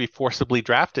 people are gonna have to be forcibly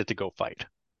drafted to go fight.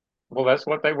 well, that's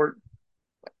what they were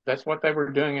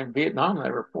doing in Vietnam.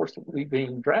 They were forcibly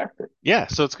being drafted. Yeah,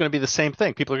 so it's going to be the same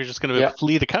thing. People are just going to Yeah,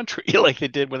 flee the country like they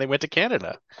did when they went to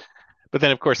Canada. But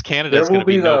then, of course, Canada there is going will to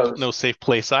be be no those. safe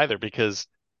place either because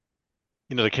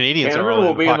the Canadians are Canada all in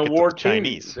will the be in the pockets of war the too.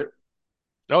 Chinese.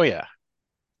 Oh yeah.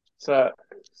 So,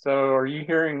 so are you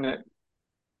hearing that?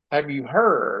 Have you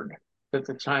heard that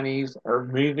the Chinese are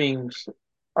moving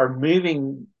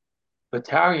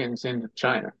battalions into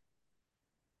China?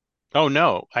 Oh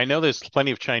no, I know there's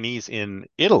plenty of Chinese in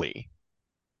Italy.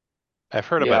 I've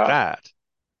heard about Yeah, that,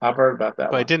 I've heard about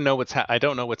that but one. I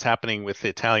don't know what's happening with the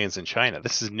Italians in China.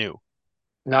 This is new.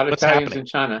 Not What's Italians happening? in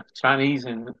China, Chinese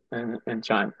in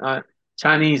China,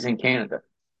 Chinese in Canada.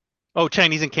 Oh,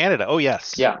 Chinese in Canada. Oh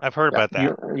yes, Yeah, I've heard yeah. about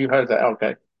that. You heard that?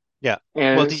 Okay. Yeah.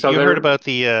 Well, And so you heard they're about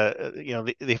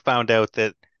they found out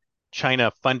that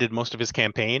China funded most of his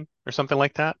campaign or something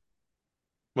like that?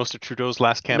 Most of Trudeau's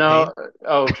last no. campaign?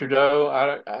 Oh, Trudeau.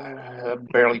 I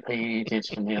barely pay any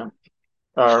attention to him.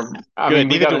 I Good, mean,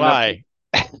 neither do I.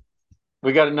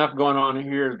 we got enough going on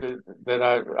here that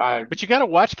I But you got to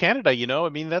watch Canada, I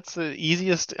mean, that's the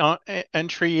easiest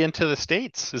entry into the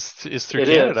States is through it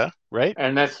is, Canada, right?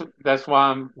 and that's why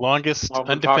I'm Longest what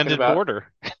we're talking undefended about. border.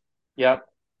 Yep,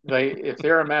 if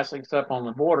they're amassing stuff on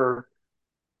the border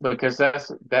because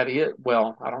that is,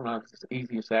 well, I don't know if it's the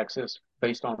easiest access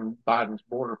based on Biden's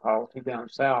border policy down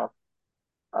south,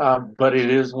 but it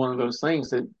is one of those things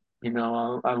that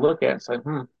I look at and say,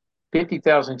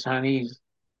 50,000 Chinese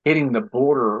hitting the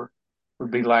border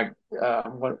would be like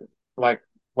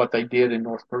what they did in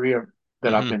North Korea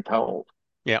that I've Hmm. been told.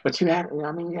 Yeah. But you have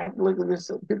to look at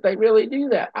this. Did they really do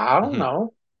that? I don't Hmm.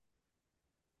 know.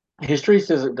 History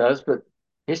says it does, but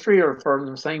history are from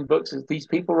the same books as these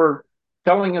people are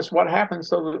telling us what happened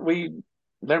so that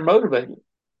they're motivated.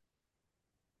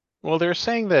 Well, they're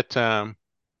saying that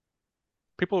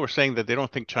people were saying that they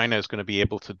don't think China is going to be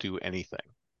able to do anything.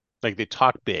 Like they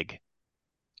talk big,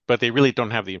 but they really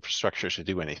don't have the infrastructure to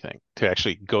do anything, to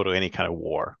actually go to any kind of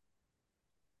war.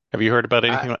 Have you heard about I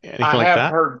anything I like have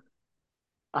that? heard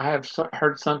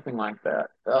heard something like that.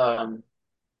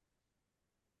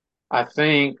 I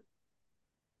think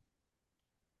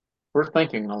we're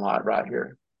thinking a lot right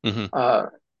here. Hmm. Uh,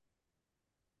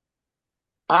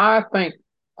 I think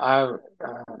I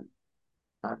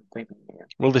I'm thinking here.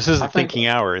 Well, this is I a think thinking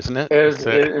hour, isn't it? as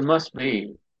it must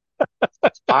be.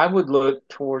 I would look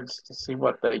towards to see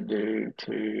what they do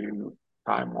to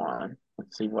Taiwan and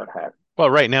see what happens. Well,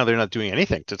 right now they're not doing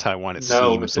anything to Taiwan, it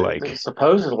No, seems like.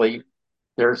 supposedly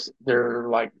they're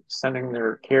like sending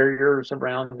their carriers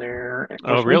around there. Of Oh,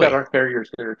 course, we got really? our carriers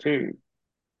there too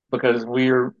because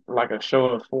we're like a show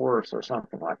of force or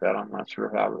something like that. I'm not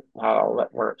sure how all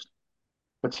that works.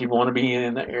 But you want to be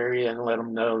in the area and let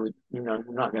them know that you're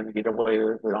not going to get away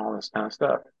with all this kind of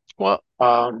stuff. Well,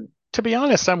 Um, to be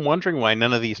honest, I'm wondering why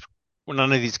none of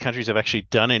these countries have actually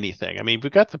done anything. I mean,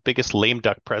 we've got the biggest lame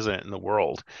duck president in the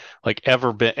world, like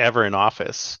ever in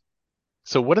office.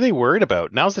 So what are they worried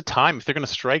about? Now's the time. If they're going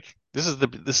to strike, this is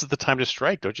the time to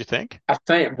strike, don't you think? I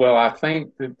think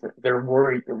that they're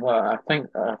worried. Well, I think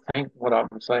what I'm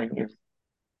saying is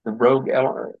the rogue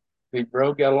element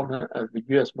of the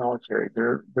U.S. military.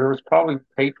 There was probably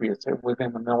patriots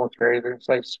within the military that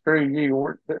say, "Screw you,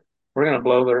 we're going to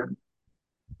blow their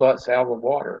butts out of the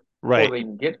water before Right. they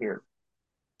even get here."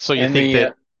 So you And think the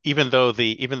that even though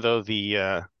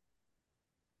the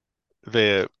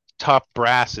top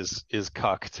brass is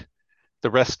cucked, the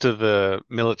rest of the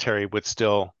military would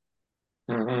still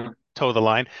mhm. toe the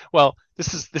line. Well,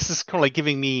 this is kind of like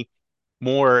giving me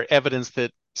more evidence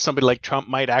that somebody like Trump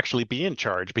might actually be in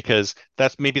charge because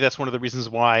that's one of the reasons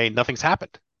why nothing's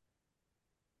happened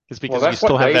is Well, because that's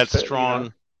what Dave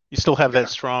said. you still have that Yeah,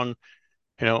 strong,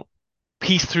 you know,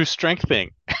 peace through strength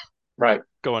thing right.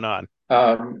 going on.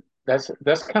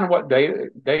 That's kind of what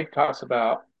Dave talks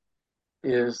about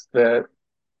is that,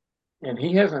 and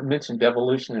he hasn't mentioned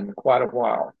evolution in quite a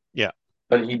while, Yeah.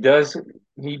 but he does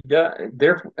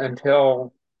there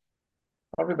until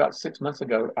probably about 6 months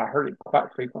ago. I heard it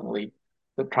quite frequently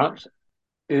that Trump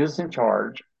is in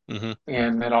charge Hmm.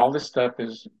 and that all this stuff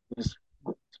is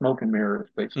smoke and mirrors,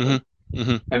 Hmm. basically.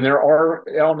 Hmm. And there are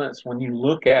elements when you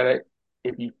look at it,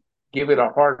 if you give it a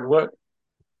hard look,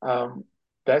 um,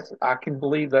 that's I can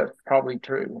believe that's probably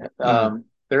true. Hmm.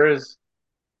 There is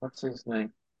what's his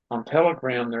name on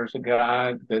Telegram. There's a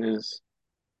guy that is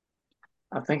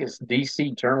I think it's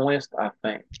DC journalist. I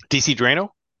think DC Drano?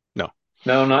 No.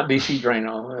 no, not DC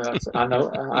Drano.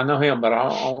 I know him, but I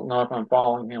don't know if I'm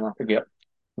following him. I forget.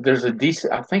 There's a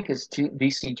DC. I think it's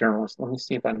DC journalist. Let me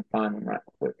see if I can find him right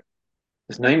quick.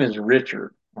 His name is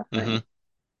Richard, I think. Hmm.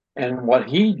 And what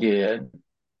he did,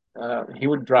 he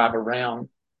would drive around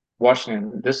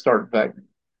Washington. This started back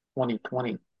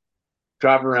 2020.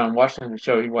 Drive around Washington to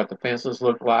show you what the fences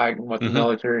look like and what the Hmm.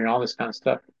 military and all this kind of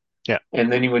stuff. Yeah.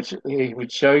 And then he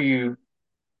would show you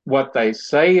what they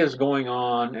say is going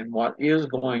on and what is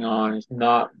going on is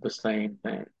not the same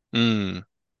thing. Mm.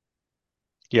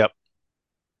 Yep.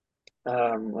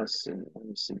 Let's see. Let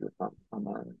me see if I'm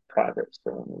on private.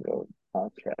 So let me go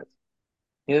all chat.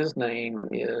 His name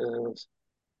is.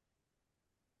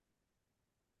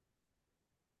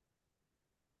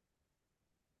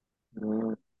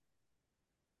 mm,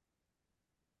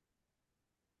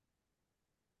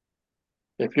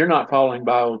 If you're not following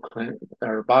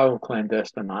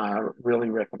BioClandestine, I really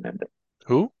recommend it.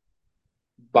 Who?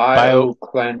 Bio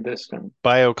BioClandestine.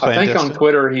 I think on Bioclandestine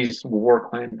Twitter he's War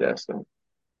Clandestine,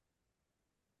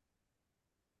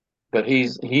 but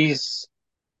he's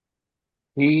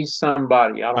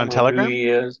somebody. I don't on know who Telegram? he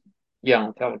is. Yeah,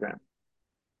 on Telegram.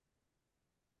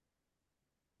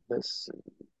 Let's see.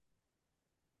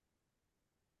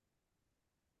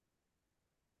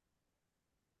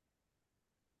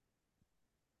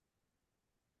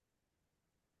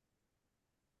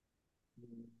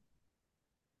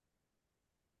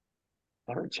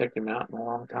 I haven't checked him out in a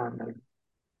long time.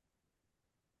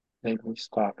 Maybe we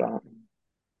stopped on.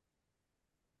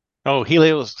 Oh,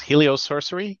 Helios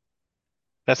Sorcery?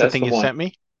 That's the That's thing the you one. sent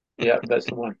me? Yeah, that's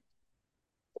the one.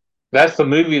 That's the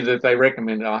movie that they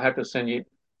recommended. I'll have to send you,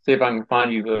 see if I can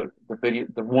find you the video,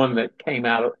 the one that came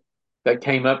up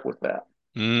with that.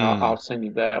 I'll Mm. send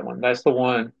you that one. That's the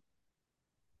one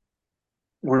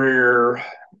where,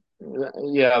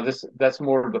 yeah, that's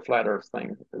more of the flat Earth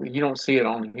thing. You don't see it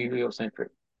on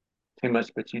heliocentric too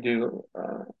much, but you do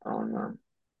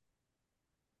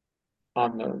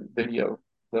on the video,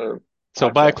 the So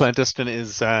podcast. Bioclandestine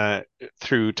is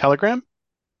through Telegram?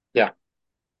 Yeah.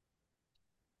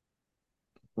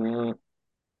 Mm,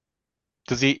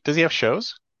 Does he have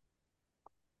shows?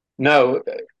 no,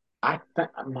 I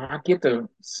get the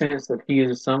sense that he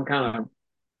is some kind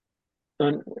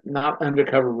of not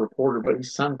undercover reporter, but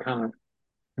he's some kind of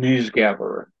news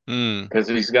gatherer Mm. because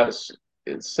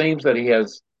it seems that he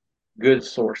has good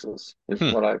sources, is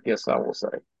Hmm. what I guess I will say.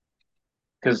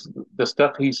 Because the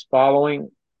stuff he's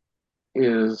following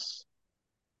is,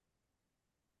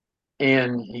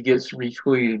 and he gets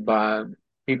retweeted by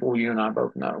people you and I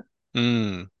both know.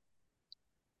 Mm.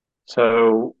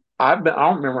 So I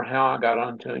don't remember how I got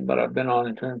onto him, but I've been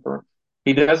on to him for,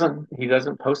 he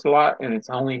doesn't post a lot and it's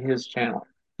only his channel.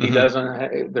 He Hmm.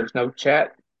 doesn't, there's no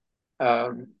chat,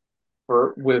 um,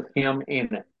 with him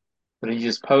in it, but he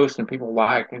just posts and people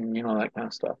like and that kind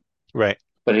of stuff. Right.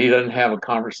 But he doesn't have a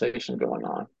conversation going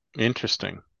on.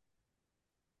 Interesting.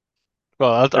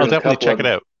 Well, I'll There's a definitely couple check of it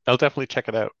them. out. I'll definitely check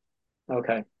it out.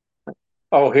 Okay.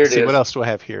 Oh, here Let's it see, what is. else do I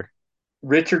have here?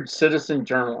 Richard Citizen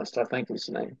Journalist, I think is his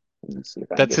name. Let me see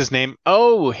if I can That's get. his name.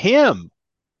 Oh, him.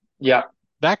 Yeah,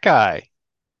 That guy.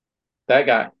 that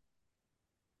guy.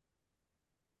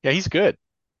 Yeah, he's good.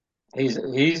 He's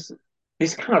he's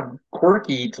he's kind of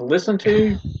quirky to listen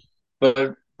to,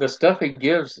 but the stuff he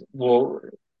gives will,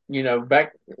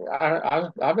 back.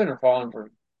 I've been following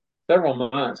for several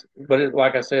months, but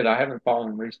like I said, I haven't followed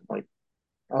him recently.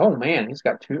 Oh man, he's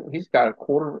got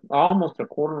almost a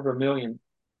quarter of a million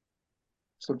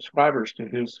subscribers to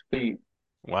his feed.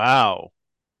 Wow.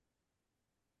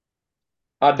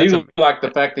 I That's a do like the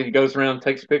fact that he goes around and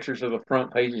takes pictures of the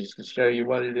front pages to show you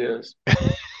what it is.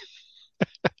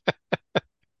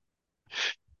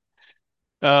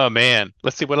 Oh man.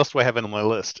 Let's see, what else do I have on my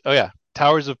list? Oh yeah,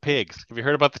 Towers of Pigs. Have you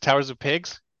heard about the Towers of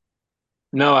Pigs?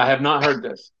 No, I have not heard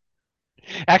this.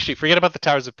 Actually, forget about the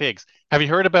Towers of Pigs. Have you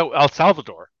heard about El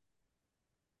Salvador?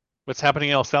 What's happening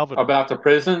in El Salvador? About the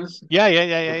prisons, Yeah, yeah,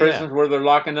 yeah, the yeah, yeah. prisons where they're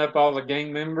locking up all the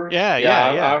gang members. Yeah,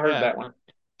 Yeah, yeah, yeah, I heard yeah. that one.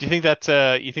 Do you think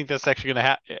that's actually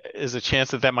gonna is a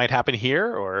chance that that might happen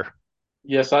here or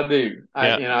Yes, I do.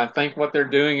 yeah. I think what they're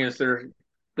doing is they're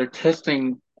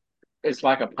testing. It's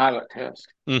like a pilot test.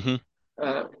 Hmm.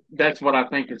 That's what I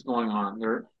think is going on.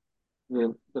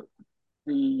 The, the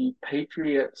the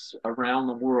patriots around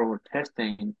the world are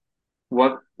testing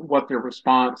what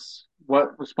response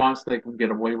they can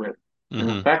get away with. And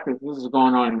the Hmm. fact that this is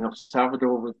going on in El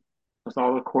Salvador with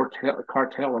all the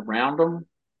cartel around them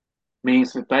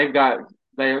means that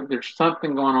there's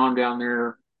something going on down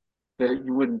there that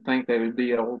you wouldn't think they would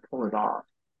be able to pull it off.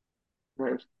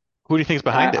 There's, Who do you think's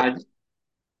behind it?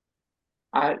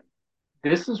 I, I,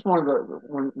 this is one of the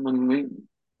when we,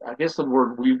 I guess the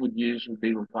word we would use would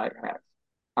be white hats.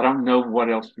 I don't know what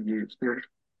else to use. There's,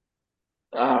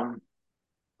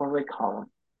 what do they call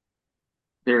them?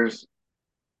 There's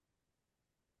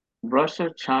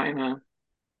Russia, China,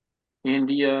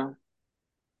 India,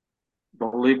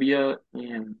 Bolivia,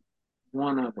 and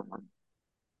one other one.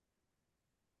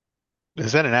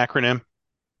 Is that an acronym?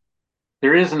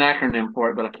 There is an acronym for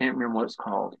it, but I can't remember what it's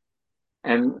called.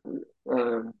 And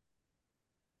uh,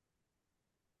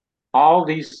 all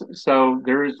these, so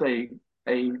there is a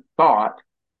thought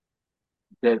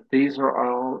that these are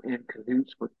all in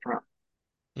cahoots with Trump.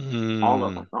 All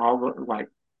of Mm. them, like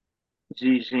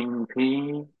Xi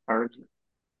Jinping or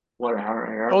Oh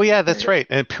whatever you yeah, say that's it. right.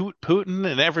 And Putin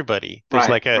and everybody. Right,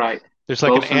 right. There's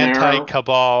like an Bolsonaro.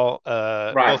 anti-cabal.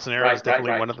 Right, Bolsonaro is right, right,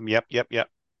 definitely right. one of them. Yep, yep, yep.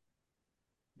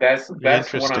 That's what I'm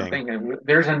Interesting. thinking.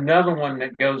 There's another one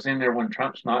that goes in there when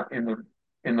Trump's not in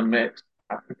the mix.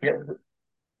 I forget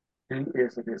who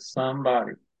is it. It's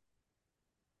somebody.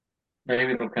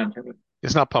 Maybe it'll come to me.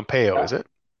 It's not Pompeo, Uh, is it?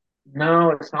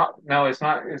 no, it's not. No, it's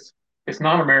not. It's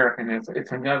not American.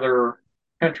 It's another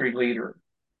country leader.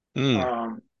 Mm.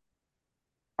 Um,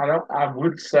 I don't. I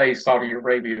would say Saudi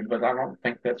Arabia, but I don't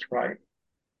think that's right.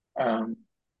 Um,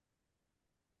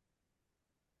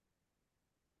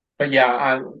 but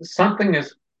yeah, something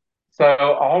is. So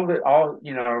all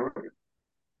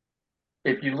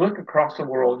if you look across the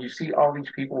world, you see all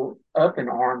these people up in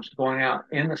arms going out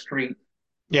in the street, and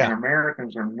Yeah.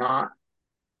 Americans are not.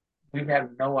 We have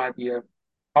no idea.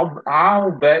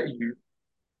 I'll bet you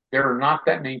there are not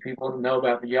that many people who know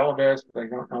about the yellow vest, but they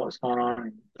don't know what's going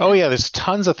on Oh yeah, there's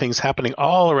tons of things happening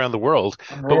all around the world,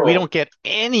 in the but we world. don't get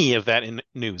any of that in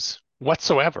news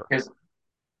whatsoever. Because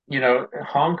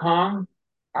Hong Kong.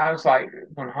 I was like,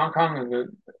 when Hong Kong,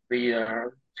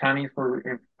 the Chinese were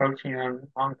encroaching on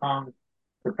Hong Kong,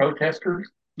 the protesters,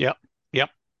 Yep. Yep.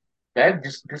 that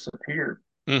just disappeared.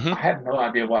 Hmm. I had no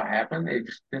idea what happened. It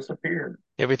just disappeared.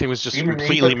 Everything was just Even the New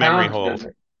completely York memory Times does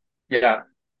hold. it. Yeah,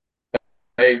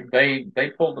 they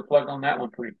pulled the plug on that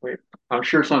one pretty quick. I'm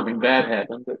sure something bad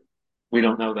happened, but we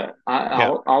don't know that.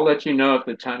 Yeah. I'll let you know if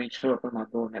the Chinese show up at my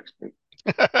door next week.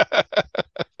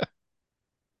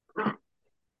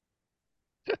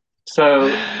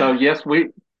 So yes,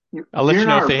 you I'll let and you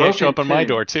know I if are they both show in up on my tune.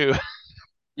 door too.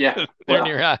 Yeah. They're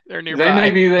Well, they're they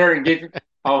may nearby. be there and get.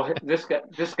 Oh, this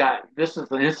guy, this is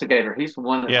the instigator. He's the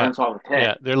one that Yeah. runs all the tech.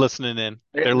 Yeah, they're listening in.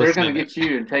 They're They're going listening to in. get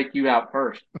you and take you out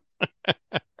first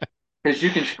because you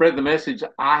can spread the message.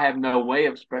 I have no way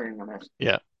of spreading the message.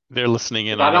 Yeah, they're listening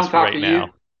in If I on don't us talk right to you,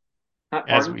 now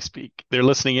as we pardon? speak. They're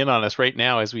listening in on us right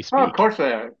now as we Oh, of speak. course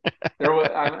they are.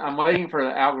 I'm waiting for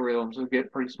the algorithms to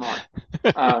get pretty smart.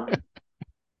 Um,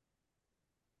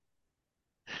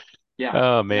 yeah,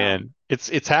 Oh no, man,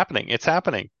 it's happening. It's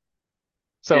happening.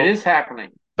 it So, is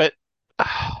happening. but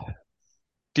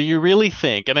do you really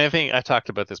think, and I think I talked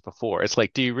about this before, it's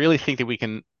like, do you really think that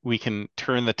we can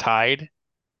turn the tide?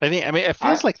 I mean, I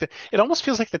it almost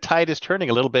feels like the tide is turning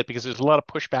a little bit because there's a lot of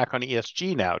pushback on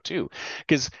ESG now too.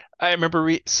 Because I remember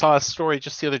we saw a story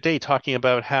just the other day talking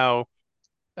about how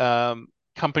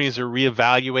companies are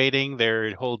reevaluating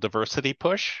their whole diversity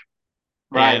push,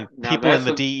 right and now people in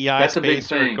the DEI that's a big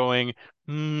space are thing. going,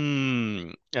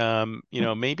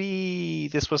 maybe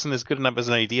this wasn't as good enough as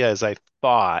an idea as I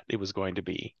thought it was going to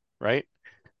be, right?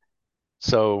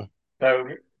 So, So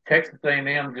Texas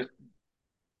A&M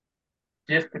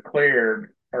just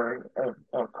declared, or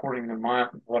according to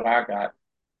what I got,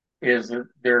 is that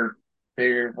they're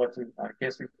what's it, I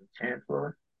guess it's the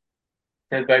chancellor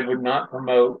said they would not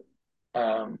promote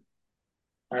um,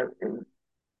 uh,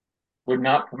 would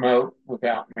not promote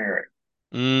without merit,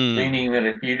 mm, meaning that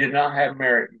if you did not have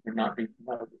merit, you could not be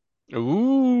promoted.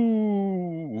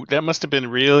 ooh, that must have been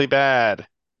really bad.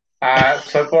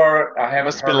 So far, I There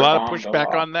must haven't have been a heard a lot of bomb go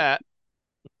pushback off. on that.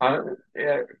 I,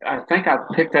 I think I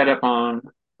picked that up on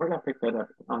where did I pick that up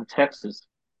on Texas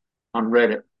on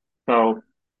Reddit. So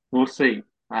we'll see.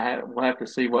 We'll have to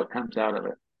see what comes out of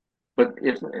it. But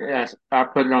if as I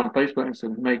put it on Facebook and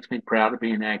said, it makes me proud to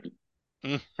be an Aggie,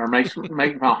 Mm. or makes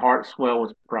my heart swell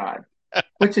with pride,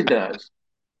 which it does,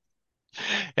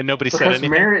 And nobody said because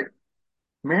anything?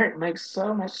 merit makes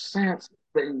so much sense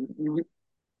that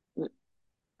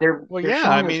Well, they're yeah,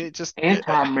 I showing us mean, it just,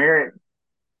 anti-merit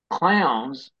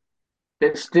clowns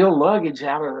that steal luggage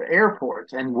out of the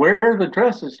airports and wear the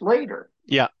dresses later.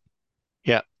 yeah,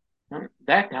 yeah.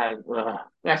 That guy,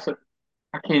 that's a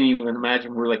I can't even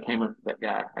imagine where they came up with that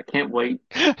guy. I can't wait.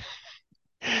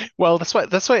 Well, that's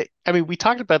why, I mean, we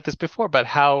talked about this before, about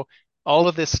how a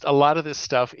lot of this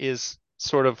stuff is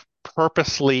sort of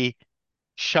purposely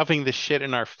shoving the shit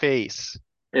in our face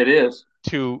It is.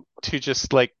 to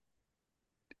just like,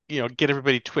 get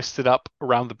everybody twisted up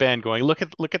around the bend going, look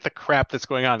at the crap that's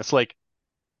going on. It's like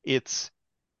it's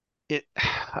it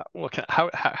how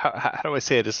do I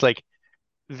say it? It's like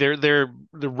they're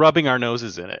rubbing our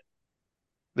noses in it.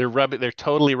 They're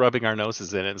totally rubbing our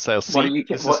noses in it and say, What do see, you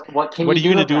this is what can what you are you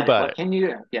do going to do about it? about What it? can you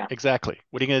do? Yeah. Exactly.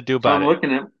 What are you going to do So about I'm it?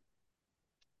 looking at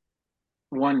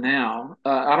one now.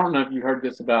 I don't know if you heard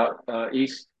this about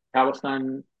East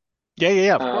Palestine. Yeah, yeah,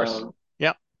 yeah, of course. Uh,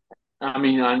 Yeah. I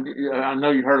mean, I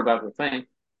know you heard about the thing.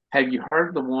 Have you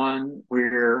heard the one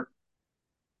where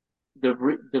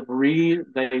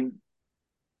they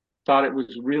thought it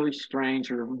was really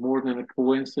strange or more than a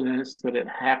coincidence that it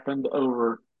happened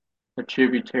over a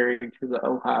tributary to the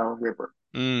Ohio River?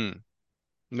 Mm.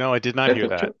 No, I did not That's hear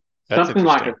that. That's something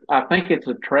like interesting. I think it's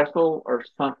a trestle or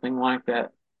something like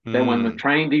that. That when the Mm.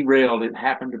 train derailed, it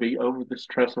happened to be over this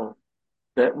trestle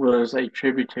that was a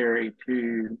tributary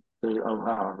to the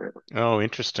Ohio River. Oh,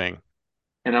 interesting.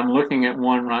 And I'm looking at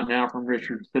one right now from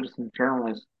Richard Citizen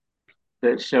Journalist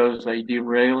that shows a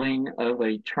derailing of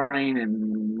a train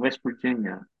in West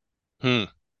Virginia Hmm.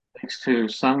 next to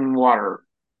some water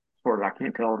sort of. I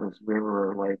can't tell if it's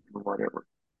river or lake or whatever,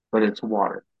 but it's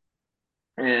water.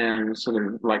 And so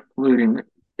they're like polluting.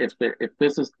 If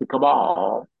this is the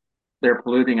cabal, they're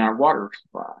polluting our water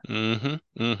supply. Mm-hmm.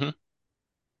 Mm-hmm.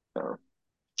 So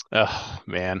Oh,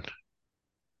 man.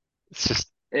 It's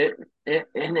just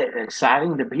isn't it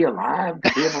exciting to be alive to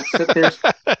be able to sit there.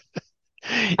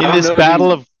 I in don't this know if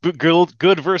battle you. of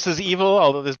good versus evil,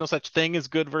 although there's no such thing as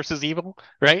good versus evil,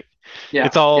 right? Yeah,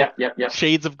 It's all yep.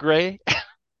 shades of gray.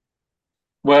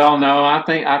 Well, no, I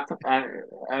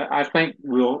think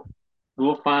we'll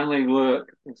finally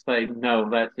look and say no,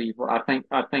 that's evil. I think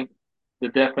the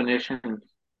definitions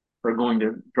are going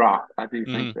to drop. I do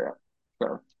Hmm. think that.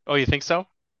 So Oh, you think so?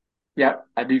 yeah,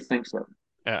 I do think so.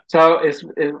 Yeah. So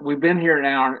we've been here an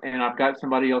hour, and I've got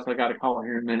somebody else I got to call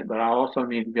here in a minute, but I also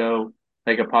need to go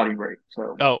take a potty break.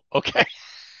 So Oh, okay.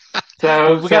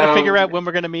 Well, so we got to figure so out when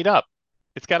we're going to meet up.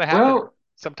 It's got to happen well,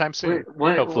 sometime soon,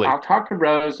 when hopefully. I'll talk to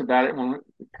Rose about it. When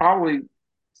probably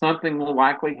something will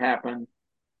likely happen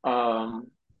um,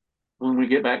 when we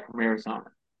get back from Arizona.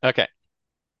 Okay.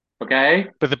 Okay,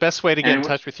 But the best way to get in and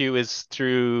touch with you is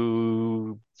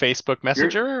through Facebook you're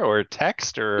Messenger or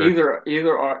text or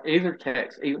either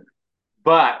text.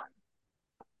 But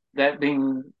that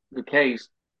being the case,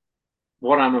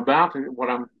 what I'm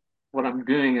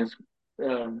doing is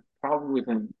probably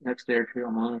within the next day or two,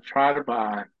 I'm going to try to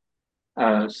buy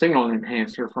a signal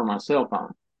enhancer for my cell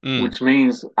phone, mm, which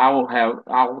means I will have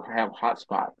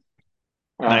hotspot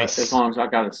as nice. long as I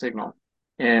got a signal.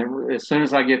 And as soon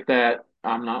as I get that,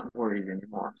 I'm not worried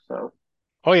anymore. So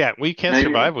Oh yeah, we can't maybe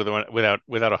survive without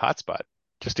a hotspot,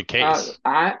 just in case.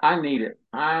 I need it.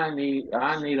 I need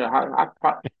a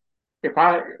hot. If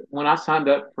I when I signed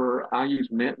up for I use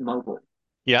Mint Mobile,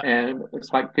 Yeah, and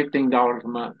it's like $15 a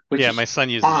month, which yeah, is my son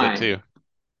uses it fine. too.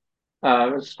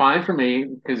 It's fine for me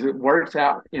because it works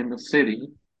out in the city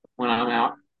when I'm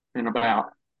out and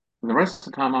about. And the rest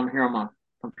of the time, I'm here on my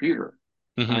computer.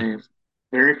 I Hmm. mean,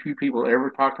 very few people ever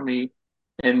talk to me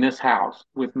in this house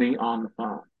with me on the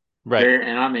phone. Right. Very,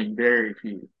 and I mean very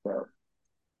few. So,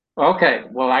 okay,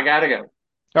 well, I gotta go.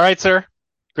 All right, sir.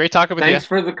 Great talking with you. Thanks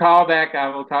for the call back. I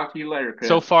will talk to you later,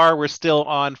 So Chris. far, we're still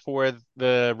on for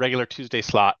the regular Tuesday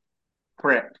slot.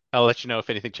 Correct. I'll let you know if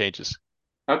anything changes.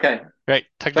 Okay. All right.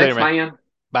 Talk to you later, Thanks, man. man.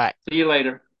 Bye. See you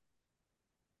later.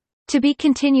 To be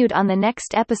continued on the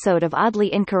next episode of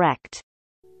Oddly Incorrect.